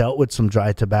we've dealt with some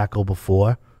dry tobacco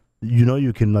before.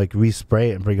 You can like respray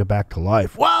it and bring it back to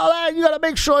life. Well, you got to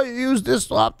make sure you use this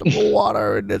optimal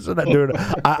water and this and that. Dude,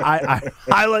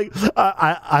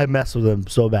 I mess with them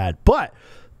so bad. But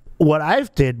what I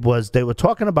did was they were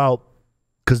talking about,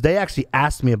 because they actually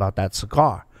asked me about that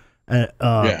cigar,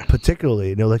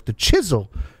 particularly. They're like, the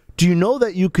chisel. Do you know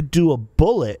that you could do a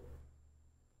bullet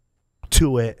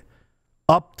to it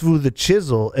up through the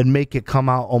chisel and make it come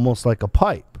out almost like a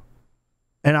pipe?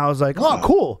 And I was like, oh,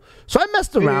 cool. So I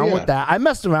messed around with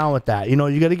that.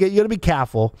 You gotta be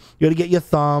careful. You gotta get your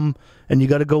thumb, and you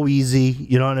gotta go easy.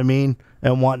 You know what I mean,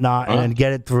 and whatnot, and then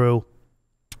get it through,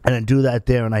 and then do that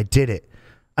there. And I did it.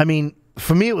 I mean,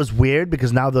 for me, it was weird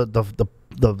because now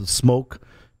the smoke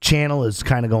channel is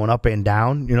kind of going up and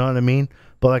down. You know what I mean?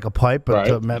 But like a pipe,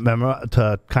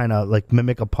 to kind of like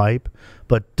mimic a pipe.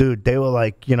 But dude, they were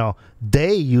like,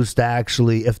 they used to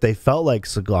actually, if they felt like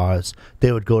cigars,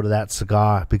 they would go to that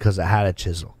cigar because it had a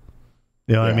chisel.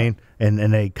 You know what I mean? And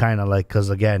they kind of like,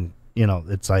 because again,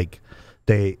 it's like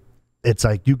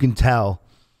you can tell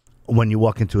when you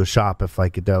walk into a shop if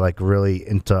like they're like really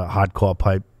into hardcore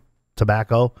pipe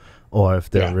tobacco, or if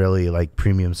they're really like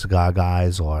premium cigar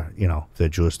guys, or they're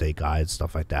Jewish state guys,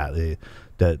 stuff like that.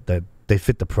 They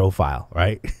fit the profile,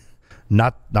 right?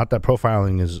 Not that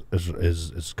profiling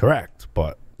is correct,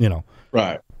 but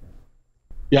right.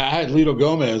 Yeah, I had Lito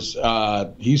Gomez.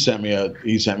 He sent me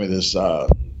this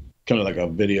kind of like a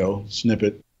video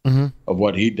snippet of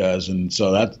what he does, and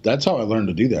so that's how I learned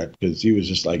to do that, because he was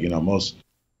just like, most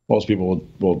people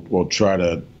will try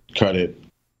to cut it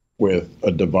with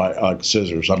a device like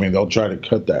scissors. I mean, they'll try to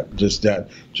cut just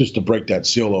to break that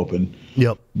seal open.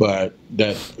 Yep. But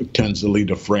that tends to lead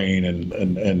to fraying, and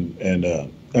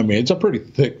I mean, it's a pretty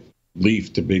thick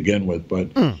leaf to begin with,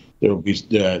 but there will be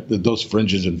those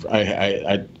fringes, and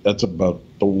I that's about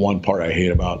the one part I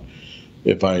hate about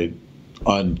if I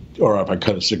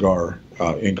cut a cigar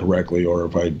incorrectly, or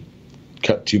if I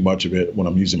cut too much of it when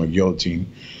I'm using my guillotine.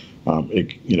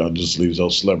 It just leaves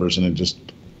those slivers, and then just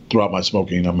throughout my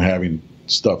smoking, I'm having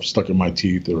stuff stuck in my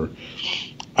teeth, or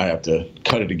I have to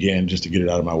cut it again just to get it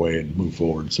out of my way and move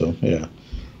forward. So yeah,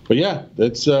 but yeah,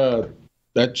 that's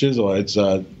that chisel. It's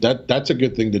that's a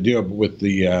good thing to do with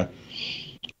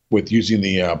using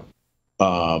the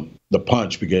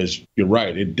punch, because you're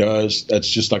right, it does. That's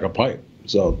just like a pipe.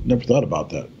 So never thought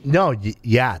about that. No,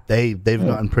 yeah, they've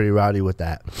gotten pretty rowdy with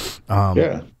that.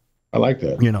 Yeah, I like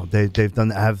that. They've done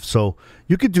that. So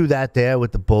you could do that there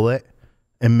with the bullet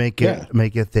and make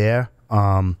it there.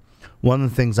 one of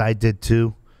the things I did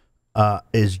too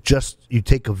is just you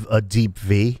take a deep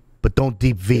V, but don't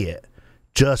deep V it.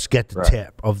 Just get the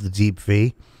tip of the deep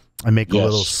V and make a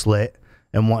little slit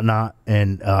and whatnot.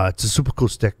 And it's a super cool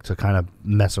stick to kind of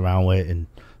mess around with and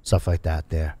stuff like that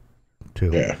there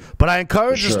too. Yeah. But I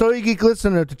encourage the Stogie Geek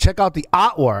listener to check out the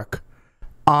artwork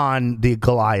on the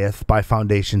Goliath by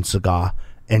Foundation Cigar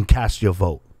and cast your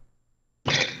vote.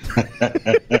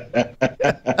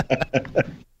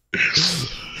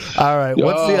 All right.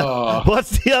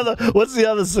 What's the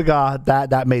other cigar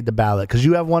that made the ballot? Because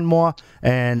you have one more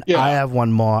and I have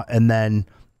one more, and then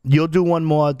you'll do one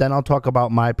more. Then I'll talk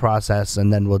about my process,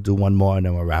 and then we'll do one more, and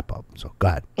then we'll wrap up. So go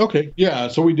ahead. Okay. Yeah.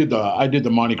 So I did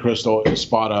the Monte Cristo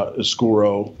Espada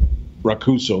Escuro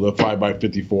Racuso, the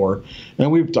 5x54,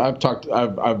 and we've talked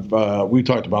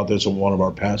about this on one of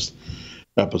our past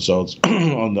episodes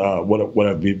on what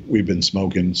have we've been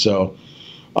smoking. So.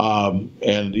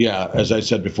 And yeah, as I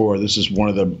said before, this is one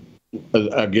of the,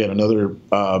 again, another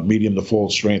medium to full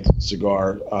strength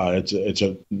cigar. It's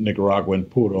a Nicaraguan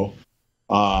puro.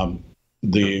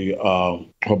 The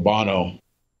Habano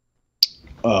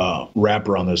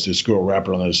wrapper on this, the Escuro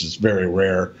wrapper on this is very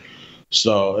rare.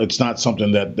 So it's not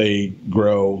something that they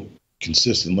grow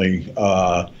consistently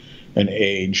and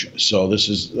age. So this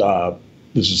is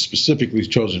specifically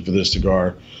chosen for this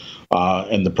cigar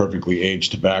and the perfectly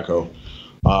aged tobacco.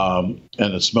 And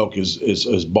the smoke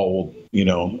is bold,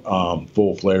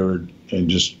 full flavored, and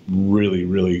just really,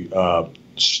 really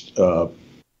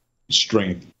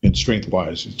strength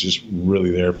wise. It's just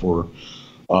really there for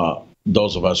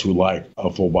those of us who like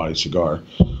a full body cigar.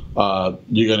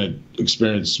 You're going to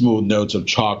experience smooth notes of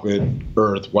chocolate,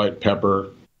 earth, white pepper,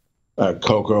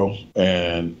 cocoa,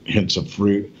 and hints of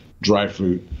fruit, dry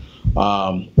fruit.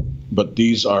 But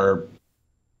these are,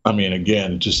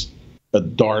 again, just a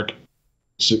dark,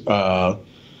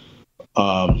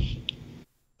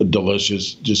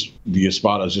 delicious. Just the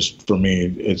Espada is just, for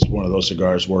me, it's one of those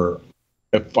cigars where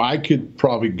if I could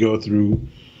probably go through,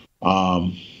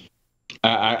 if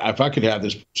I could have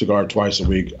this cigar twice a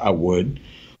week, I would.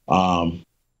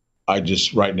 I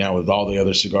just, right now, with all the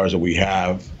other cigars that we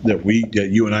have that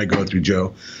you and I go through,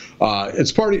 Joe,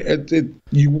 it's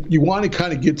you want to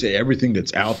kind of get to everything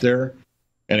that's out there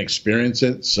and experience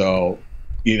it. So,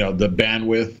 the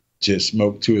bandwidth to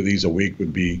smoke 2 of these a week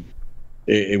would be,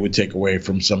 it would take away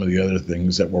from some of the other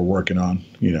things that we're working on,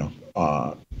 in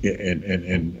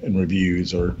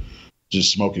reviews or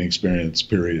just smoking experience,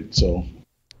 period. So,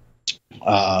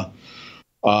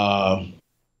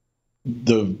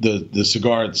 the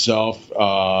cigar itself,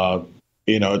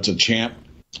 it's a champ.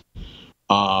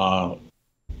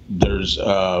 There's,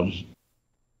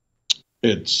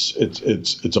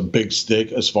 it's a big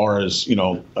stick as far as,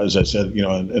 as I said,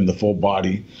 in the full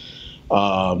body.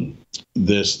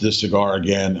 This cigar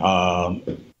again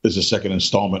is a second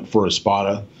installment for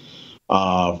Espada,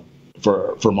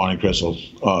 for Monte Cristo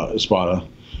Espada.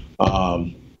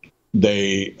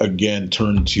 They again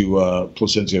turned to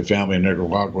Plasencia family in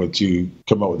Nicaragua to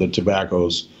come up with the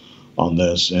tobaccos on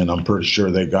this, and I'm pretty sure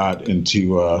they got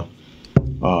into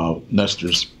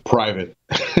Nestor's private,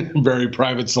 very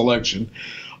private selection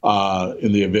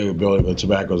in the availability of the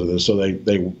tobaccos of this. So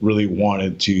they really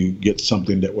wanted to get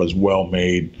something that was well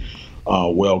made,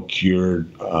 well cured,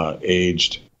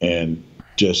 aged, and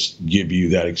just give you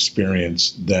that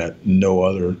experience that no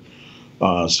other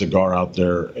cigar out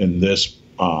there in this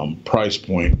price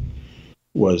point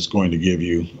was going to give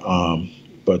you.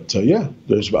 But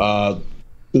there's a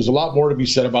lot more to be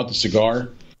said about the cigar.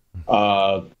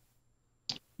 I'll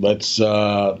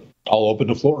open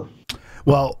the floor.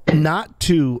 Well, not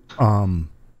to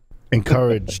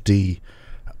encourage the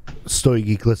Stogie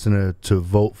Geek listener to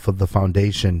vote for the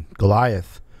Foundation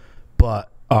Goliath,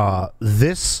 but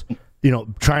this,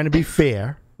 trying to be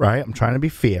fair, right? I'm trying to be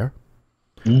fair.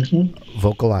 Mm-hmm.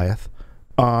 Vote Goliath.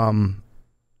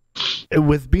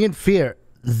 With being fair,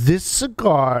 this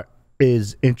cigar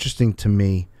is interesting to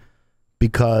me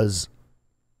because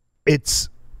it's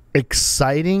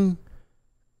exciting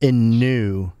and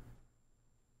new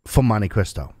for Monte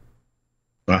Cristo.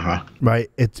 Right?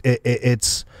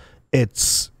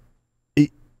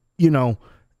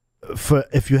 For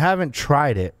if you haven't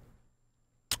tried it,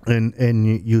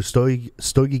 and you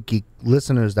Stogie Geek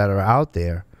listeners that are out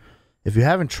there, if you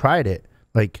haven't tried it,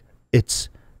 like it's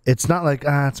not like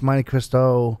it's Monte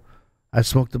Cristo. I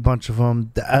smoked a bunch of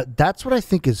them. That's what I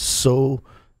think is so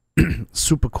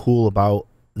super cool about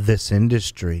this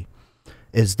industry,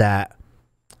 is that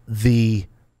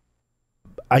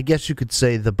I guess you could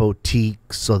say the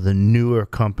boutiques or the newer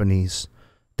companies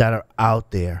that are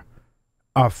out there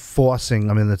are forcing.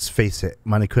 I mean, let's face it,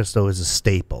 Monte Cristo is a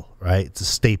staple, right? It's a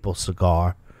staple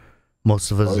cigar.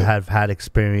 Most of us have had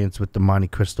experience with the Monte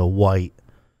Cristo White,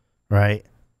 right?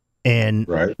 And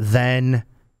then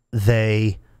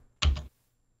they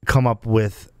come up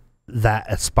with that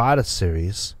Espada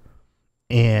series,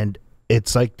 and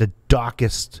it's like the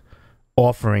darkest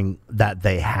offering that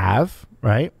they have,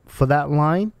 right, for that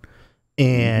line.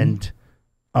 And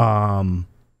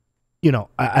you know,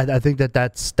 I think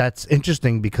that's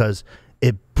interesting because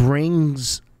it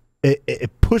brings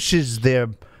it pushes their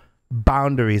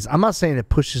boundaries. I'm not saying it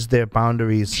pushes their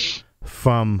boundaries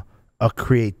from a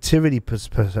creativity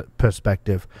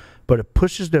perspective, but it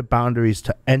pushes their boundaries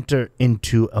to enter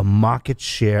into a market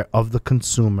share of the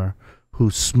consumer who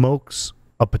smokes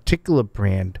a particular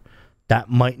brand that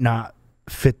might not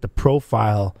fit the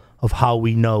profile of how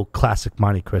we know classic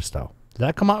Monte Cristo. Did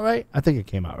that come out right? I think it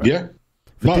came out right. Yeah.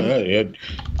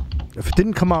 If it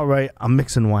didn't come out right, I'm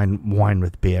mixing wine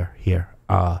with beer here.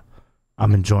 I'm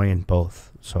enjoying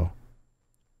both. So,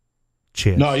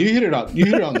 cheers. No, you hit it on. You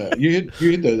hit it on the. You hit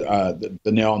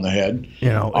the nail on the head. You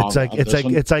know,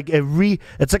 it's like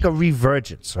a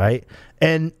revergence, right?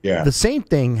 And the same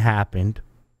thing happened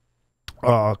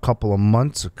a couple of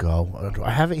months ago. Do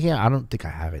I have it here? I don't think I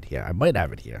have it here. I might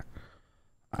have it here.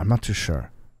 I'm not too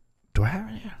sure. Do I have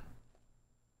it here?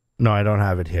 No, I don't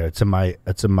have it here. It's in my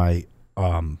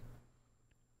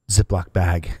Ziploc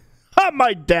bag on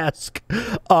my desk.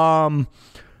 The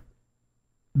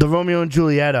Romeo and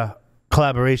Julieta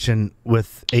collaboration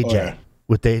with AJ. Oh, yeah.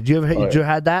 With did you ever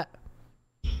had that?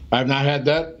 I have not had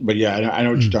that, but yeah, I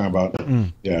know what you're talking about.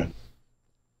 Yeah.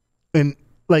 And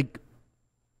like,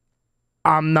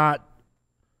 I'm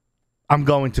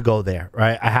going to go there,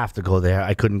 right? I have to go there.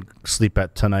 I couldn't sleep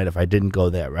at tonight if I didn't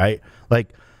go there, right?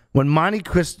 Like, when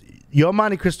your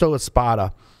Monte Cristo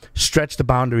Espada stretched the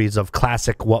boundaries of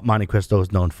classic what Monte Cristo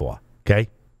is known for, okay?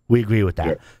 We agree with that.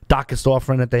 Yeah. Darkest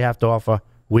offering that they have to offer,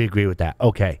 we agree with that.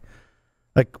 Okay.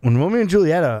 Like, when Romeo and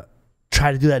Julieta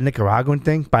try to do that Nicaraguan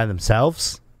thing by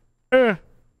themselves, you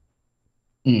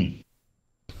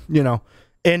know,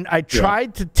 and I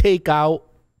tried to take out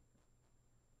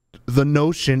the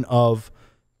notion of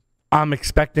I'm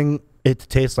expecting it to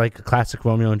taste like a classic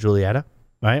Romeo and Julieta,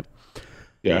 right?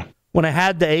 Yeah. When I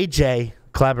had the AJ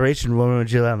collaboration Romeo and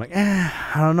Julieta, I'm like,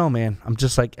 I don't know, man. I'm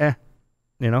just like,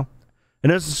 you know?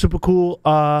 And there's some super cool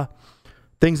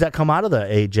things that come out of the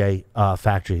AJ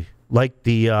factory, like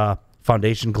the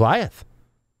Foundation Goliath.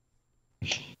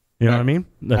 You know what I mean?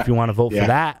 If you want to vote for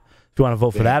that, if you want to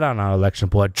vote for that on our election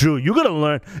board, Drew, you gotta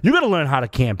learn how to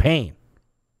campaign.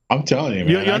 I'm telling you,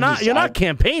 man. You're not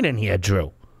campaigning here,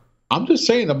 Drew. I'm just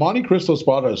saying the Monte Cristo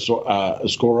Espada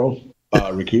Escoro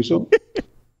Recurso.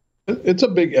 It's a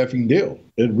big effing deal.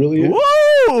 It really is.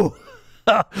 Woo!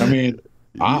 I mean,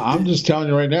 I'm just telling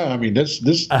you right now. I mean, this.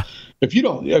 If you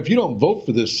don't vote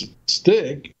for this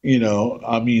stick, you know,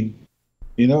 I mean,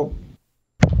 you know,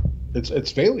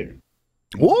 it's failure.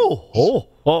 Oh,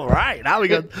 all right. Now we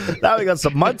got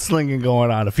some mudslinging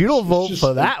going on. If you don't vote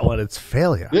for that one, it's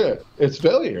failure. Yeah, it's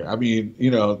failure. I mean,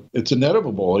 you know, it's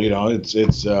inevitable. You know, it's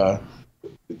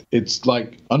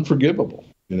like unforgivable.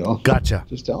 You know. Gotcha.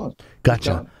 Just telling.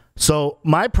 Gotcha. So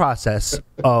my process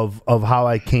of how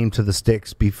I came to the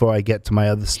sticks before I get to my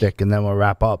other stick, and then we'll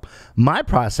wrap up. My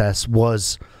process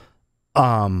was,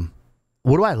 what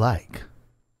do I like,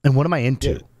 and what am I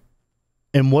into,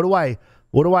 and what do I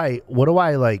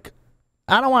like?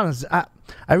 I don't want to.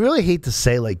 I really hate to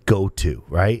say like go to,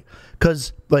 right?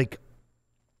 Because like,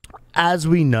 as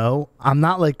we know, I'm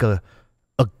not like a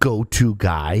go to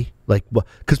guy. Like,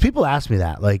 because people ask me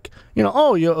that, like, you know,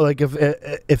 oh, you're like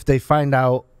if they find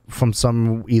out from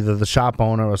some either the shop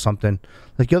owner or something,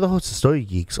 like, you're the host of Stogie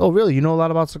Geeks. Oh, really? You know a lot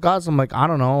about cigars? I'm like, I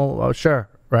don't know. Oh, sure,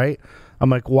 right? I'm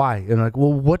like, why? And like,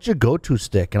 well, what's your go-to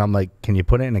stick? And I'm like, can you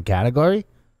put it in a category?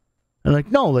 And like,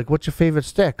 no, like, what's your favorite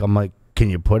stick? I'm like, can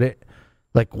you put it?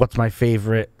 Like, what's my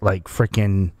favorite, like,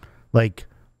 freaking, like,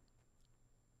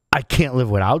 I can't live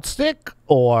without stick?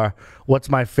 Or what's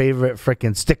my favorite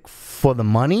freaking stick for the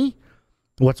money?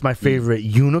 What's my favorite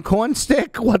unicorn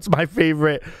stick? What's my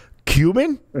favorite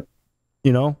Cuban?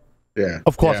 You know? Yeah.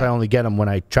 Of course, I only get them when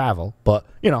I travel, but,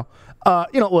 you know,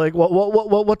 like,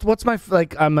 what's my,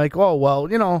 like, I'm like, oh,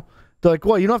 well, you know, they're like,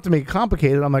 well, you don't have to make it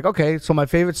complicated. I'm like, okay, so my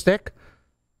favorite stick?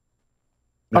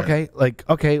 Yeah. Okay,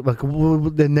 like,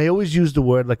 then they always use the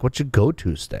word, like, what's your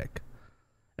go-to stick?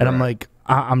 And I'm like,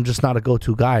 I'm just not a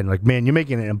go-to guy. And like, man, you're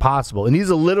making it impossible. And these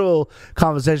are literal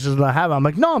conversations that I have. I'm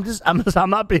like, no, I'm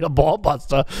not being a ball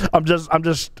buster. I'm just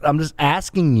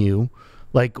asking you,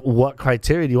 like, what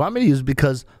criteria do you want me to use?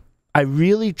 Because I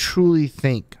really, truly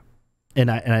think and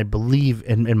I believe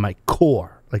in my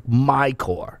core, like my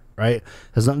core, right?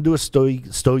 Has nothing to do with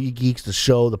Stogie Geeks, the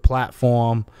show, the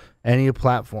platform, any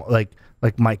platform. Like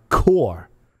my core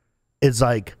is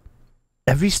like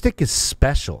every stick is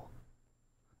special,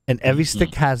 and every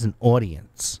stick has an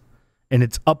audience, and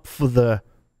it's up for the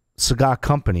cigar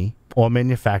company or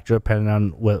manufacturer, depending on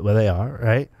where they are,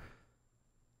 right,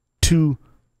 to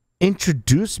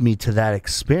introduce me to that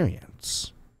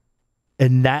experience.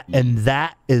 And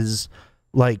that is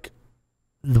like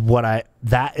what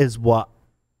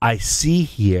I see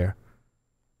here,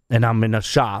 and I'm in a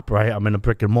shop, right? I'm in a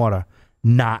brick and mortar,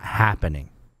 not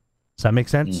happening. Does that make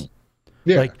sense?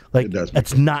 Yeah, like it does.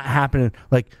 It's not happening.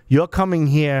 Like, you're coming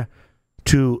here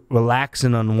to relax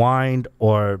and unwind,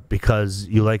 or because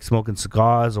you like smoking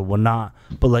cigars or whatnot,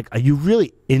 but like, are you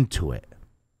really into it?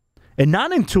 And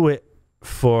not into it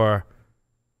for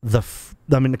the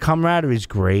camaraderie is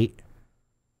great,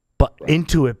 but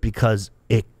into it because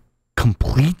it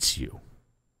completes you.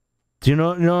 Do you know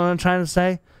what I'm trying to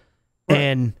say?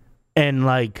 Right. And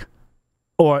like,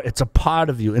 or it's a part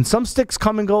of you. And some sticks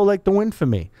come and go like the wind for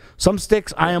me. Some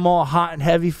sticks I am all hot and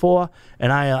heavy for,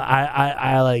 and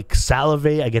I like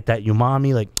salivate. I get that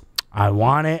umami, like I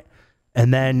want it.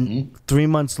 And then 3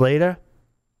 months later,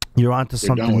 you're onto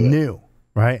something new,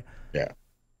 right? Yeah.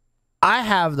 I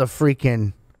have the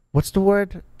freaking, what's the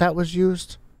word that was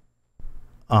used?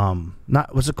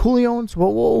 Was it Cooliones?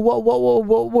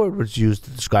 What word was used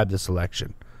to describe this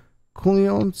election?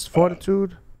 Cooliones,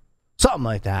 fortitude, something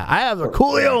like that. I have the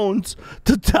Cooliones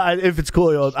to tie. If it's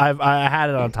Cooliones, I had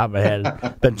it on top of my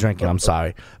head. Been drinking. I'm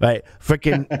sorry. Right,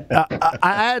 freaking.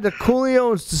 I had the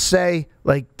Cooliones to say,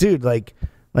 like, dude, like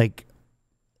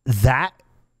that.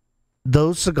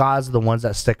 Those cigars are the ones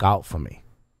that stick out for me.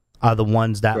 Are the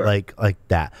ones that like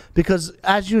that, because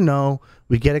as you know,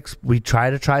 we try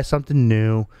to try something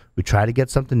new, we try to get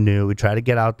something new, we try to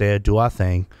get out there, do our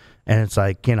thing, and it's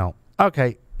like,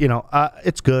 okay,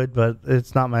 it's good, but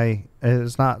it's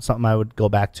not something I would go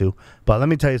back to. But let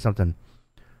me tell you something.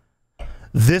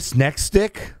 This next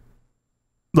stick,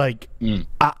 like,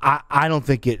 I don't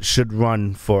think it should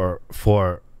run for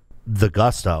the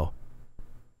Gusto.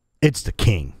 It's the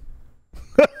king.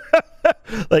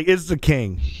 Like, it's the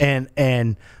king.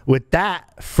 And with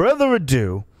that, further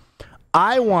ado,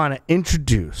 I want to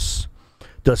introduce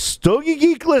the Stogie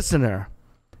Geek listener,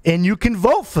 and you can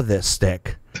vote for this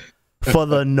stick, for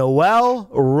the Noel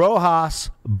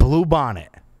Rojas Blue Bonnet.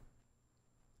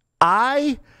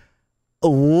 I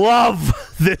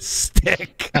love this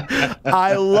stick.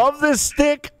 I love this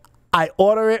stick. I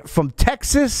order it from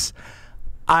Texas.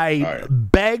 I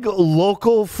beg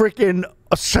local freaking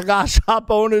cigar shop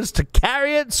owners to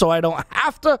carry it so I don't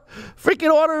have to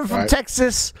freaking order it from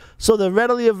Texas, so they're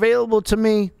readily available to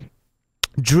me.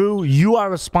 Drew, you are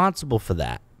responsible for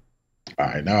that.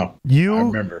 I know. I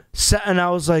remember. And I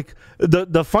was like,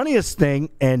 the funniest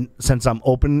thing, and since I'm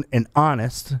open and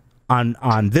honest on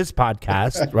this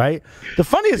podcast, right? The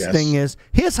funniest thing is,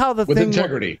 here's how the with thing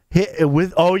integrity.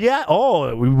 With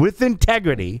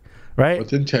integrity, right?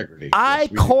 With integrity. I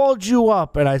called you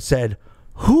up and I said,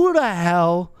 who the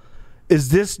hell is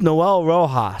this Noel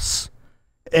Rojas?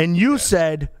 And you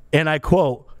said, and I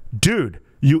quote, dude,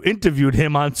 you interviewed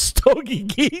him on Stogie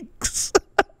Geeks.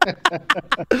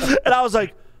 And I was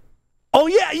like, oh,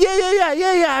 yeah.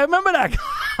 I remember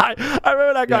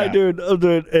that guy. Dude.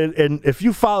 And if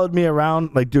you followed me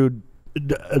around, like, dude,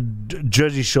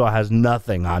 Jersey Shore has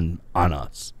nothing on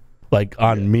us, like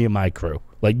on me and my crew.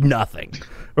 Like, nothing,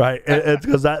 right? It's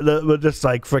because we're just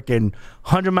like freaking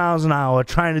 100 miles an hour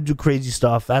trying to do crazy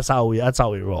stuff. That's how we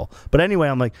roll. But anyway,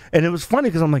 I'm like, and it was funny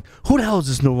because I'm like, who the hell is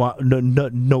this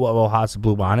Noel Rojas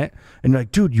Blue Bonnet? And you're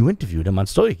like, dude, you interviewed him on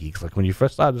Stogie Geeks, like when you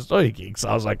first started Stogie Geeks.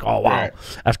 I was like, oh wow,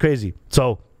 that's crazy.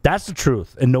 So that's the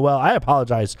truth. And Noel, I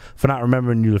apologize for not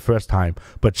remembering you the first time,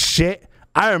 but shit,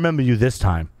 I remember you this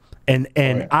time. And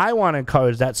I want to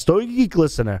encourage that Stogie Geek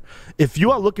listener, if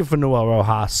you are looking for Noel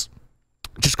Rojas,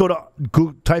 just go to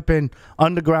Google, type in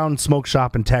underground smoke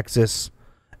shop in Texas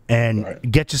and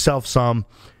get yourself some.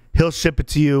 He'll ship it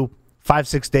to you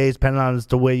 5-6 days, depending on as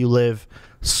to where you live.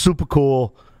 Super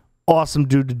cool, awesome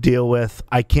dude to deal with.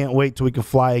 I can't wait till we can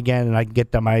fly again and I can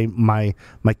get my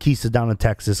keys down in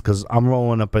Texas, because I'm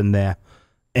rolling up in there.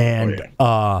 And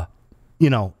but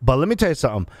let me tell you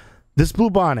something. This Blue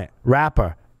Bonnet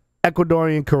wrapper,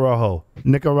 Ecuadorian Corojo,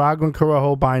 Nicaraguan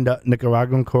Corojo binder,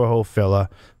 Nicaraguan Corojo filler.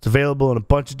 It's available in a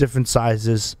bunch of different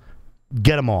sizes.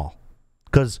 Get them all.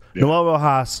 Because Noel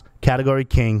Rojas, category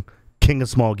king of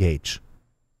small gauge.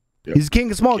 Yep. He's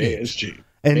king of small gauge.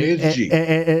 And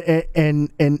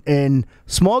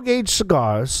small gauge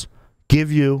cigars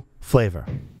give you flavor.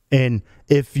 And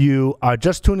if you are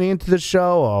just tuning into the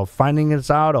show or finding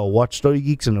us out or watch Story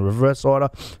Geeks in the reverse order,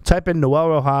 type in Noel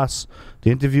Rojas,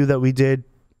 the interview that we did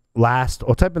last,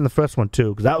 or type in the first one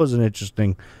too, because that was an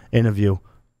interesting interview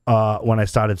when I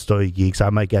started Story Geeks. I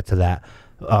might get to that.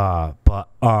 But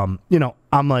you know,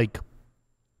 I'm like,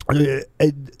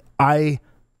 I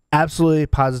absolutely,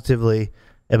 positively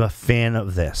am a fan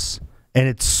of this. And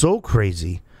it's so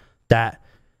crazy that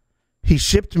he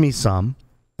shipped me some,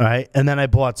 right? And then I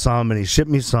bought some, and he shipped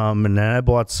me some, and then I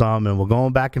bought some, and we're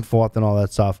going back and forth and all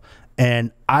that stuff.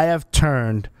 And I have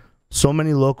turned so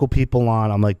many local people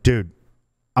on. I'm like, dude,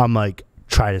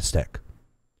 try to stick.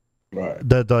 Right.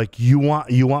 They're like, you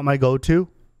want my go-to?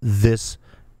 This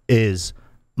is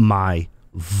my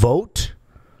vote.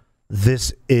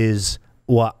 This is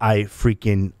what I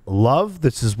freaking love.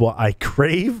 This is what I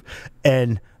crave.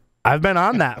 And I've been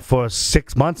on that for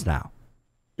 6 months now.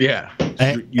 Yeah,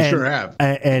 you sure have.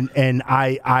 And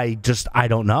I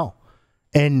don't know.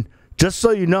 And just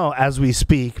so you know, as we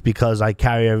speak, because I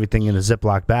carry everything in a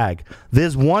Ziploc bag,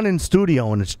 there's one in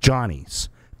studio and it's Johnny's.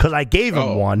 Because I gave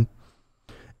him one.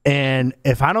 And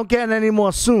if I don't get any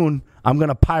more soon, I'm going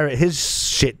to pirate his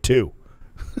shit too.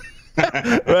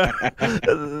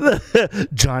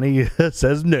 Johnny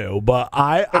says no, but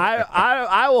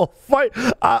I will fight.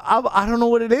 I don't know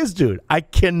what it is, dude. I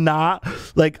cannot,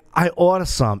 like, I order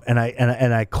some and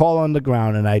I call on the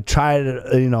ground and I try to,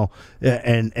 you know,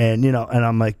 and you know, and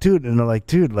I'm like, dude, and they're like,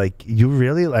 dude, like, you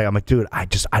really, like, I'm like, dude, I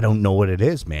don't know what it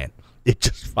is, man. It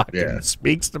just fucking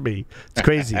speaks to me. It's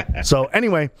crazy. So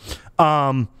anyway,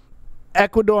 Ecuadorian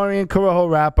Corojo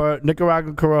wrapper,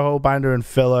 Nicaraguan Corojo binder and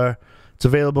filler. It's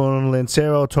available in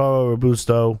Lancero, Toro,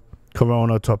 Robusto,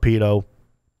 Corona, Torpedo,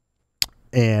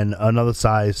 and another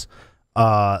size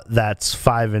that's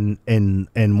 5 and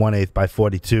 1/8 by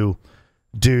 42.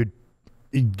 Dude,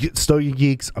 Stogie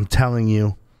Geeks, I'm telling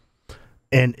you.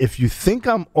 And if you think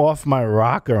I'm off my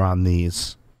rocker on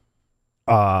these,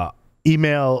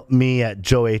 email me at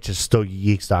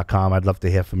joe@stogiegeeks.com. I'd love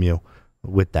to hear from you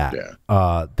with that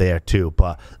there too.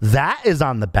 But that is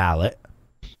on the ballot.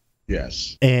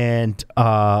 Yes. And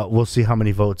we'll see how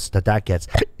many votes that gets.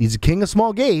 He's a king of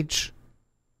small gauge.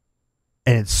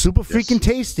 And it's super freaking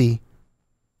tasty.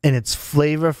 And it's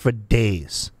flavor for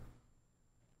days.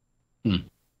 And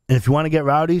if you want to get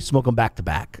rowdy, smoke them back to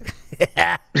back.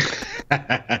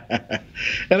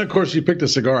 And of course, you picked a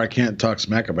cigar I can't talk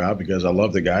smack about because I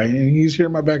love the guy and he's here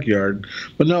in my backyard.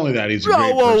 But not only that, he's a great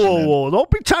person. Whoa.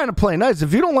 Don't be trying to play nice.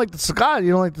 If you don't like the cigar,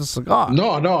 you don't like the cigar. No,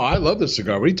 I love the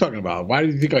cigar. What are you talking about? Why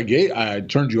do you think I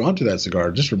turned you onto that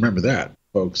cigar? Just remember that,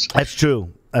 folks. That's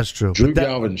true. Drew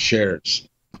Galvin shares.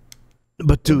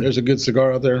 But dude, there's a good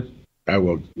cigar out there. I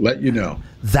will let you know.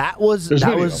 That was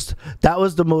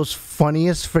the most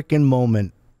funniest freaking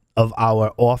moment of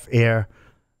our off-air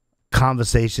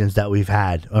conversations that we've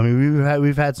had. I mean,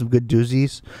 we've had some good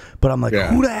doozies, but I'm like,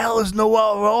 who the hell is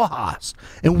Noel Rojas?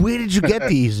 And where did you get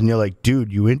these? And you're like,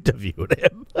 dude, you interviewed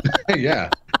him. Yeah.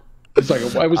 It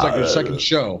was like your second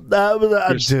show. That was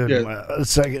my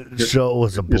second show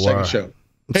was a blur. Your second show.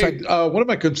 Hey, one of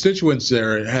my constituents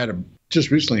there just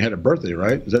recently had a birthday,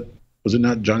 right? Was it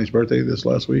not Johnny's birthday this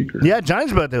last week? Or? Yeah,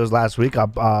 Johnny's birthday was last week. A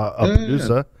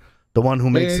producer, the one who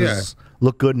makes us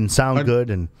look good and sound good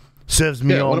and serves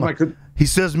me he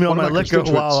serves me all my liquor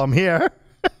while I'm here.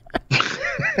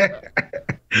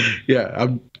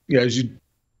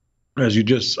 As you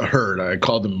just heard, I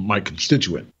called him my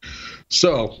constituent.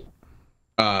 So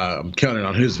I'm counting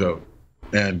on his vote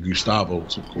and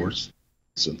Gustavo's, of course.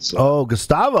 Since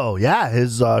Gustavo,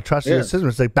 his trusty assistant.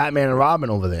 It's like Batman and Robin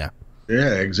over there.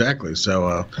 Yeah, exactly.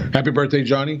 So happy birthday,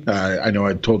 Johnny. I know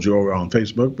I told you over on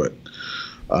Facebook, but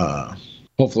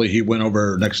hopefully he went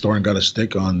over next door and got a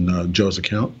stick on Joe's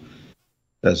account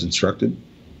as instructed.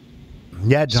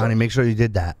 Yeah, Johnny, make sure you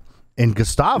did that. And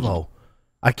Gustavo,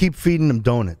 I keep feeding him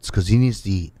donuts because he needs to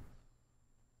eat.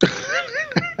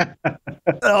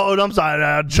 Oh, I'm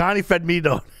sorry. Johnny fed me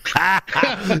donuts.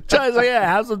 Johnny's like,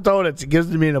 have some donuts. He gives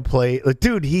them me in a plate. Like,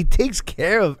 dude, he takes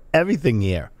care of everything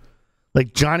here.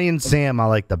 Like, Johnny and Sam are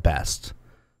like the best.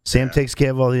 Sam takes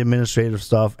care of all the administrative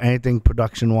stuff, anything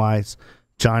production-wise.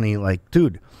 Johnny,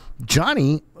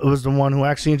 Johnny was the one who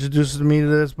actually introduced me to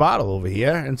this bottle over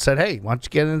here and said, hey, why don't you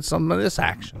get in some of this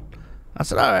action? I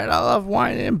said, all right, I love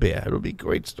wine and beer. It'll be a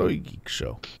great Stogie Geek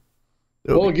show.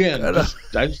 I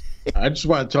just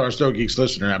want to tell our Stogie Geeks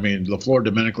listener, I mean, LaFleur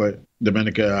Dominica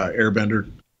Airbender,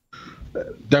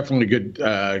 definitely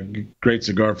good, great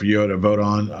cigar for you to vote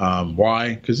on.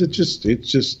 Why? Because it just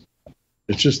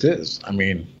is. I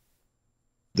mean,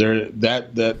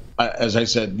 as I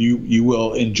said, you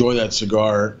will enjoy that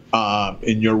cigar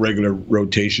in your regular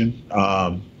rotation.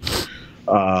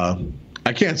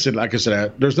 I can't say, like I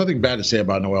said, there's nothing bad to say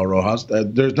about Noel Rojas.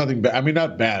 There's nothing bad. I mean,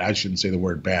 not bad. I shouldn't say the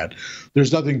word bad.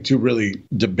 There's nothing to really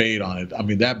debate on it. I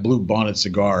mean, that Blue Bonnet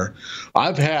cigar,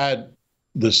 I've had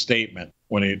the statement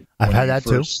I've had that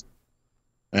first, too.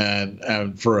 And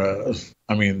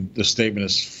the statement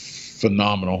is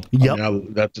phenomenal. Yep. I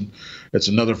mean, it's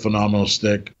another phenomenal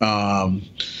stick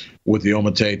with the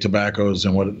Omate tobaccos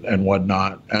and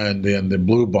whatnot, and then the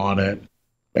Blue Bonnet.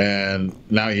 And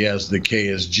now he has the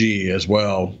KSG as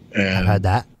well. And I've had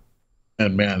that.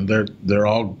 And man, they're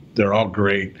all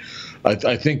great.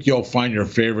 I think you'll find your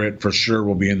favorite for sure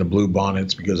will be in the Blue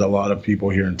Bonnets, because a lot of people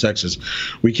here in Texas,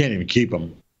 we can't even keep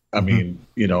them. I mean,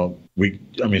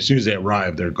 as soon as they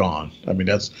arrive, they're gone. I mean,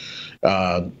 that's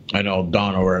I know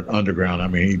Don over at Underground. I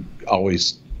mean, he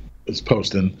always is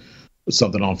posting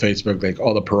something on Facebook like,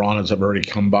 all the piranhas have already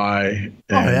come by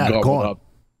and gobbled up.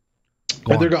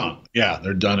 And they're gone. Yeah,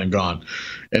 they're done and gone.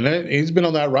 And then he's been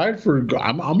on that ride for,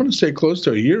 I'm going to say, close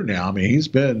to a year now. I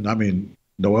mean,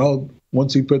 Noel,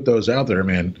 once he put those out there,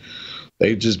 man,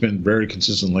 they've just been very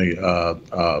consistently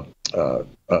a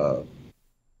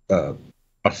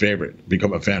favorite,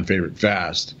 become a fan favorite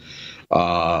fast.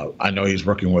 I know he's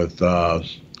working with,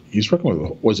 was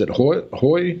it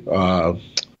Hoy?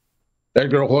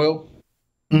 Edgar Hoyle?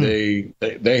 They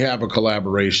have a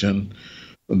collaboration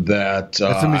that's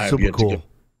gonna be super cool.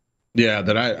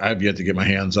 That I've yet to get my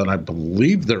hands on. I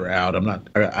believe they're out. I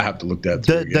have to look that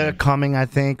through. They're coming, I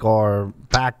think, or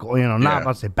back. Not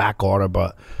about to say back order,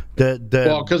 but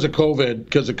because of COVID,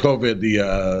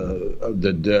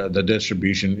 the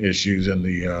distribution issues and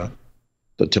the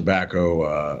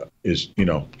tobacco is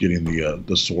getting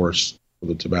the source of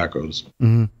the tobaccos.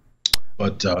 Mm-hmm.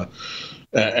 But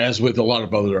as with a lot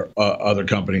of other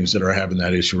companies that are having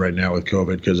that issue right now with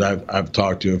COVID, because I've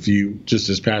talked to a few just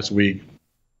this past week,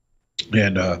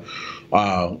 and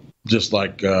just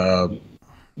like the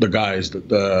guys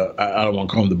that I don't want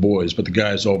to call them the boys, but the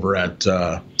guys over at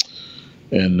my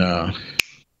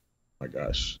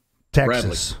gosh,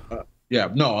 Texas. Bradley.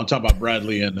 I'm talking about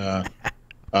Bradley and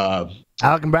Alec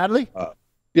and Bradley.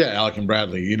 Alec and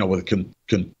Bradley, with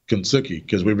Kentucky,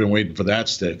 because we've been waiting for that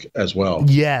stick as well.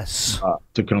 Yes.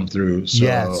 To come through. So,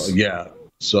 yes. Yeah.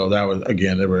 So that was,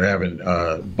 again, they were having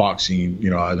boxing.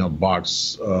 I know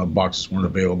boxes weren't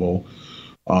available.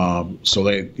 So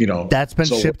they, That's been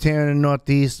shipped here in the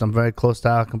Northeast. I'm very close to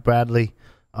Alec and Bradley.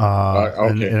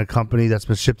 Okay. in a company that's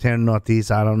been shipped here in the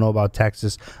Northeast. I don't know about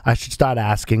Texas. I should start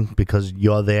asking because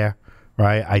you're there,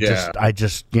 right? I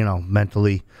just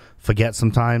mentally forget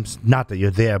sometimes. Not that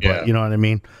you're there, but you know what I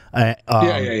mean.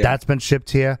 That's been shipped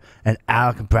here, and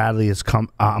Alec Bradley is coming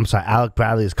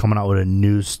out with a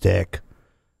new stick.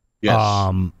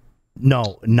 Yes.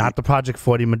 No, not the Project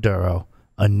 40 Maduro.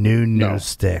 A new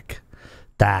stick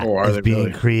that is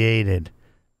being created,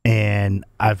 and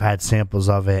I've had samples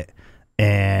of it,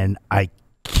 and I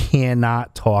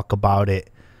cannot talk about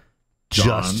it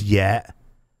just yet.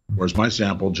 Where's my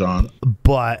sample, John?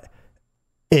 But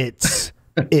it's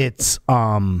it's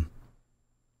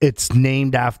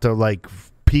named after like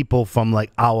people from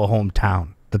like our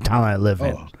hometown, the town I live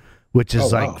in, which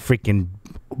is freaking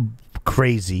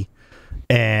crazy.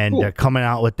 And they're coming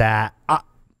out with that.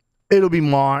 It'll be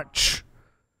March.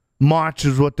 March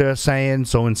is what they're saying.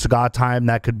 So in cigar time,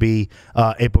 that could be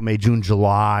April, May, June,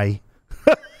 July,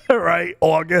 right?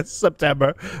 August,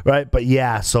 September, right? But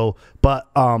yeah.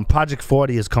 But Project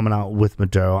 40 is coming out with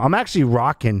Maduro. I'm actually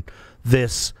rocking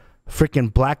this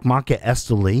freaking Black Market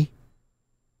Esteli.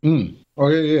 Oh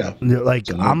yeah. Like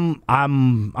I'm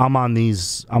on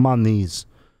these.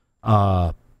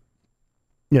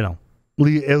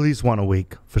 At least one a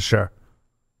week for sure.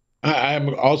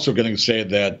 I'm also going to say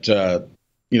that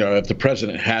if the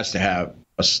president has to have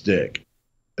a stick,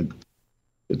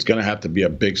 it's going to have to be a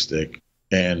big stick.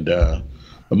 And the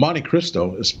Monte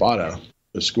Cristo Espada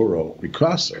Oscuro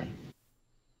Ricasso,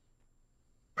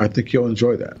 I think you'll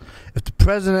enjoy that. If the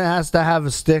president has to have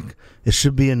a stick, it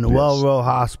should be a Noel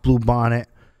Rojas Blue Bonnet.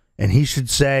 And he should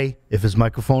say, if his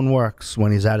microphone works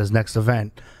when he's at his next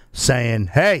event, saying,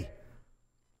 hey,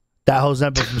 that Jose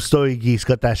from Stogie Geeks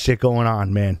got that shit going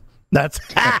on, man. That's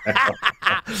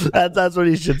what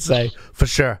he should say, for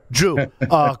sure. Drew,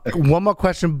 one more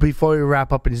question before we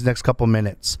wrap up in these next couple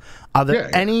minutes. Are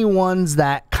there any ones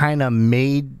that kind of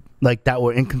made, like, that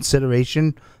were in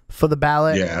consideration for the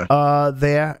ballot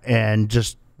there, and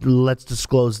just let's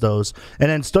disclose those. And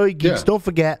then Stogie Geeks, don't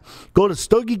forget, go to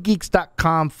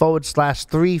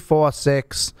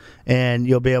stogiegeeks.com/346, and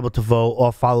you'll be able to vote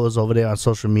or follow us over there on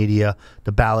social media.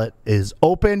 The ballot is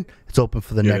open. It's open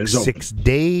for the next 6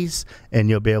 days, and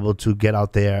you'll be able to get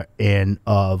out there and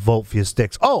vote for your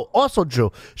sticks. Oh, also,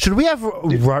 Drew, should we have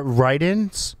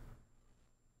write-ins?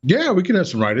 Yeah, we can have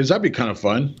some write-ins. That'd be kind of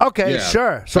fun. Okay,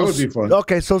 sure. So, that would be fun.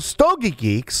 Okay, so Stogie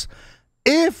Geeks,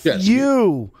 if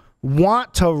you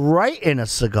want to write in a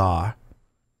cigar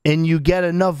and you get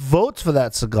enough votes for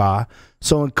that cigar,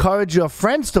 so encourage your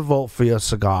friends to vote for your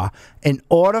cigar. In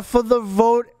order for the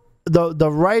vote, the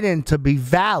write-in to be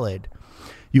valid,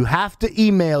 you have to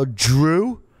email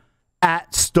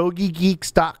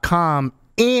drew@stogiegeeks.com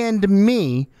and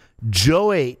me,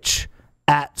 Joe H,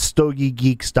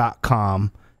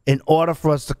 @stogiegeeks.com, in order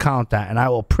for us to count that. And I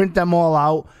will print them all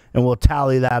out and we'll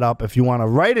tally that up if you want to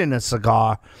write in a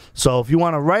cigar. So if you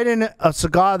want to write in a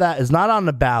cigar that is not on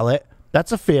the ballot,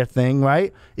 that's a fair thing,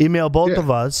 right? Email both of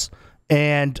us,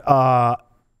 and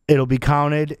it'll be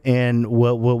counted, and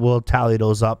we'll tally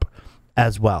those up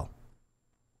as well.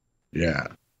 Yeah.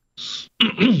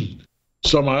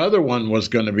 So my other one was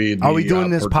going to be. Are we doing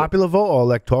this popular vote or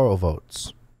electoral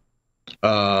votes?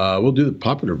 We'll do the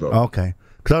popular vote. Okay.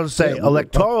 Because I was going to say,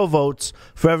 electoral votes,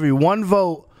 for every one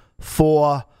vote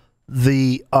for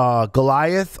the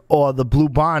Goliath or the Blue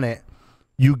Bonnet,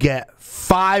 you get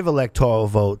 5 electoral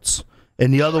votes,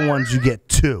 and the other ones you get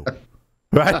 2.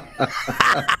 Right?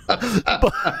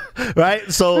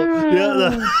 Right? So,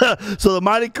 so the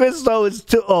Monte Cristo is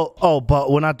 2.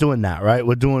 But we're not doing that, right?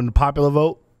 We're doing the popular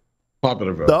vote?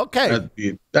 Popular vote. Okay.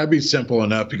 That'd be simple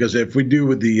enough, because if we do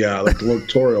with the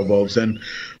electoral votes, then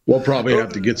we'll probably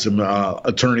have to get some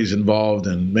attorneys involved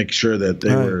and make sure that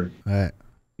they were,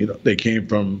 they came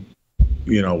from,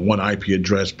 one IP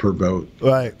address per vote.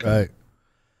 Right.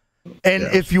 And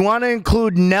if you want to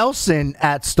include Nelson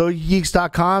at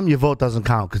StogieGeeks.com, your vote doesn't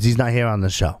count because he's not here on the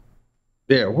show.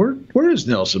 Yeah, where is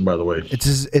Nelson, by the way? It's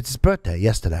his birthday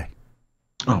yesterday.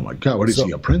 Oh my God! What is he,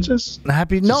 a princess?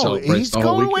 No, he's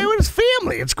going away with his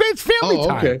family. It's great family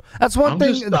time. That's one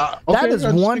thing. That is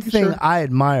one thing I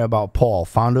admire about Paul,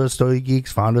 founder of Stogie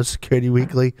Geeks, founder of Security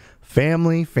Weekly.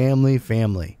 Family.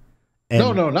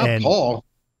 And, no, not Paul.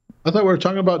 I thought we were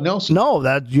talking about Nelson. No,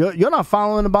 that you're not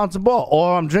following the bouncing ball,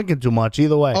 or I'm drinking too much.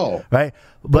 Either way, right?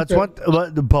 But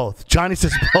both. Johnny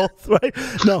says both, right?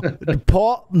 No,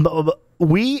 Paul.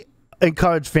 We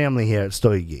encourage family here at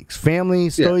Stogie Geeks.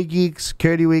 Family, Stogie Geeks,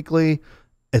 Security Weekly.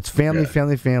 It's family.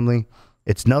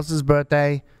 It's Nelson's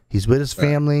birthday. He's with his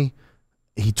family.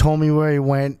 He told me where he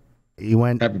went. He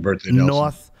went Happy birthday, north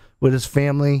Nelson. With his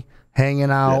family,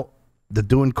 hanging out. They're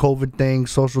doing COVID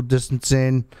things, social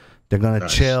distancing. They're gonna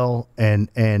chill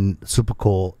and super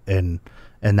cool, and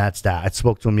that's that. I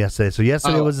spoke to him yesterday. So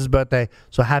yesterday was his birthday.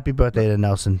 So happy birthday to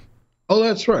Nelson. Oh,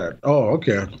 that's right. Oh,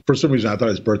 okay. For some reason, I thought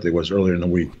his birthday was earlier in the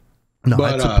week. No,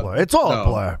 it's a blur. It's all a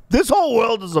blur. This whole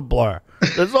world is a blur.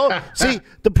 See,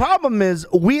 the problem is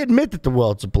we admit that the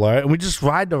world's a blur, and we just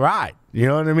ride the ride. You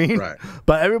know what I mean? Right.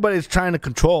 But everybody's trying to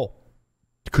control.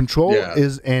 Control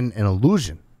is an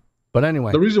illusion. But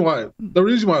anyway, the reason why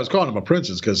I was calling him a prince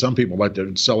is because some people like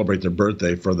to celebrate their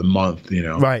birthday for the month.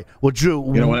 Right. Well, Drew,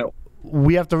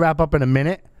 we have to wrap up in a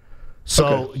minute.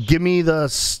 So give me the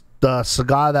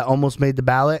cigar that almost made the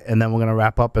ballot, and then we're gonna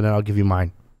wrap up, and then I'll give you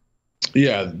mine.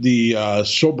 Yeah, the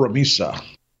Sobremesa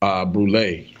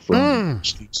Brulee from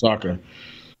Steve Soccer.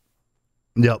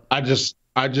 Yep. I just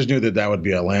knew that would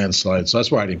be a landslide, so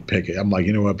that's why I didn't pick it. I'm like,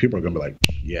 you know what? People are gonna be like,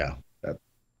 yeah.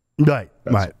 Right.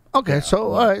 Okay.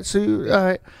 So all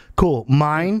right. Cool.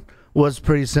 Mine was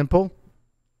pretty simple.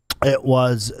 It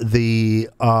was the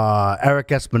Eric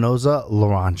Espinoza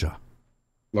Laranja.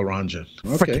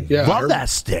 Okay. Love that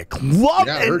stick. Love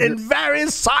it in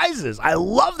various sizes. I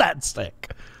love that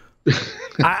stick.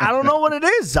 I don't know what it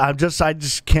is. I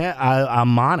just can't.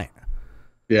 I'm on it.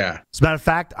 Yeah. As a matter of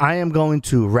fact, I am going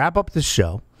to wrap up this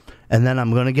show, and then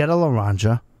I'm going to get a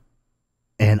Laranja,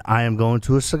 and I am going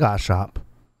to a cigar shop,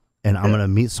 and I'm going to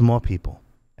meet some more people,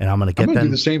 and I'm going to get them.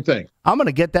 Do the same thing. I'm going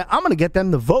to get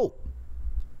them to vote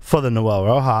for the Noel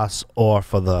Rojas or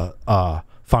for the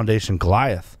Foundation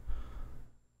Goliath.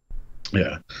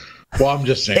 Yeah. Well, I'm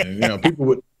just saying,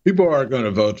 people are going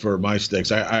to vote for my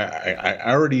sticks. I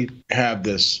already have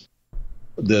this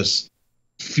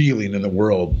feeling in the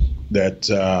world that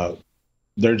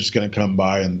they're just going to come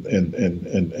by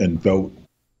and vote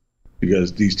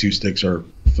because these two sticks are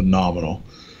phenomenal.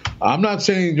 I'm not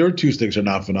saying your two sticks are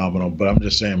not phenomenal, but I'm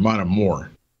just saying mine are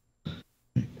more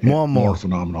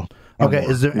phenomenal. Okay,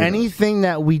 is there anything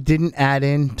that we didn't add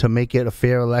in to make it a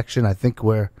fair election? I think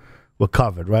we're we're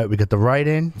covered, right? We get the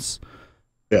write-ins.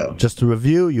 Yeah. Just to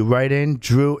review, you write in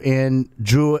Drew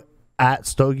at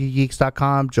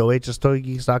StogieGeeks.com, Joe H at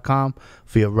StogieGeeks.com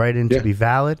for your write-in to be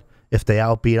valid. If they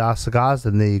outbeat our cigars,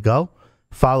 then there you go.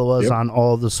 Follow us on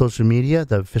all of the social media.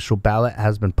 The official ballot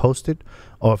has been posted.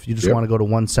 Or if you just want to go to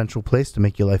one central place to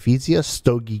make your life easier,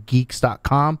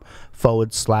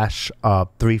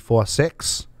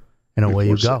 StogieGeeks.com/346. And away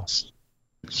you go. Yes,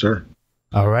 sir.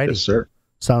 All right. Yes, sir.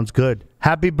 Sounds good.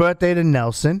 Happy birthday to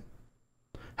Nelson.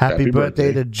 Happy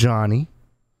birthday to Johnny.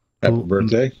 Happy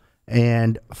birthday.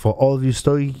 And for all of you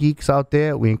Stogie Geeks out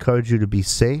there, we encourage you to be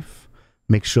safe.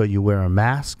 Make sure you wear a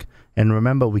mask. And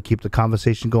remember, we keep the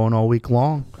conversation going all week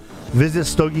long. Visit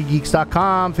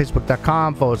StogieGeeks.com,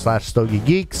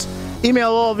 Facebook.com/StogieGeeks.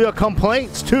 Email all of your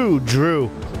complaints to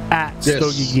Drew at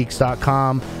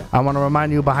StogieGeeks.com. I want to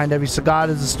remind you, behind every cigar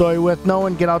there's a story worth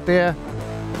knowing. Get out there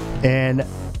and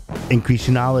increase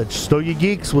your knowledge. Stogie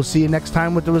Geeks, we'll see you next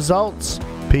time with the results.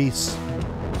 Peace.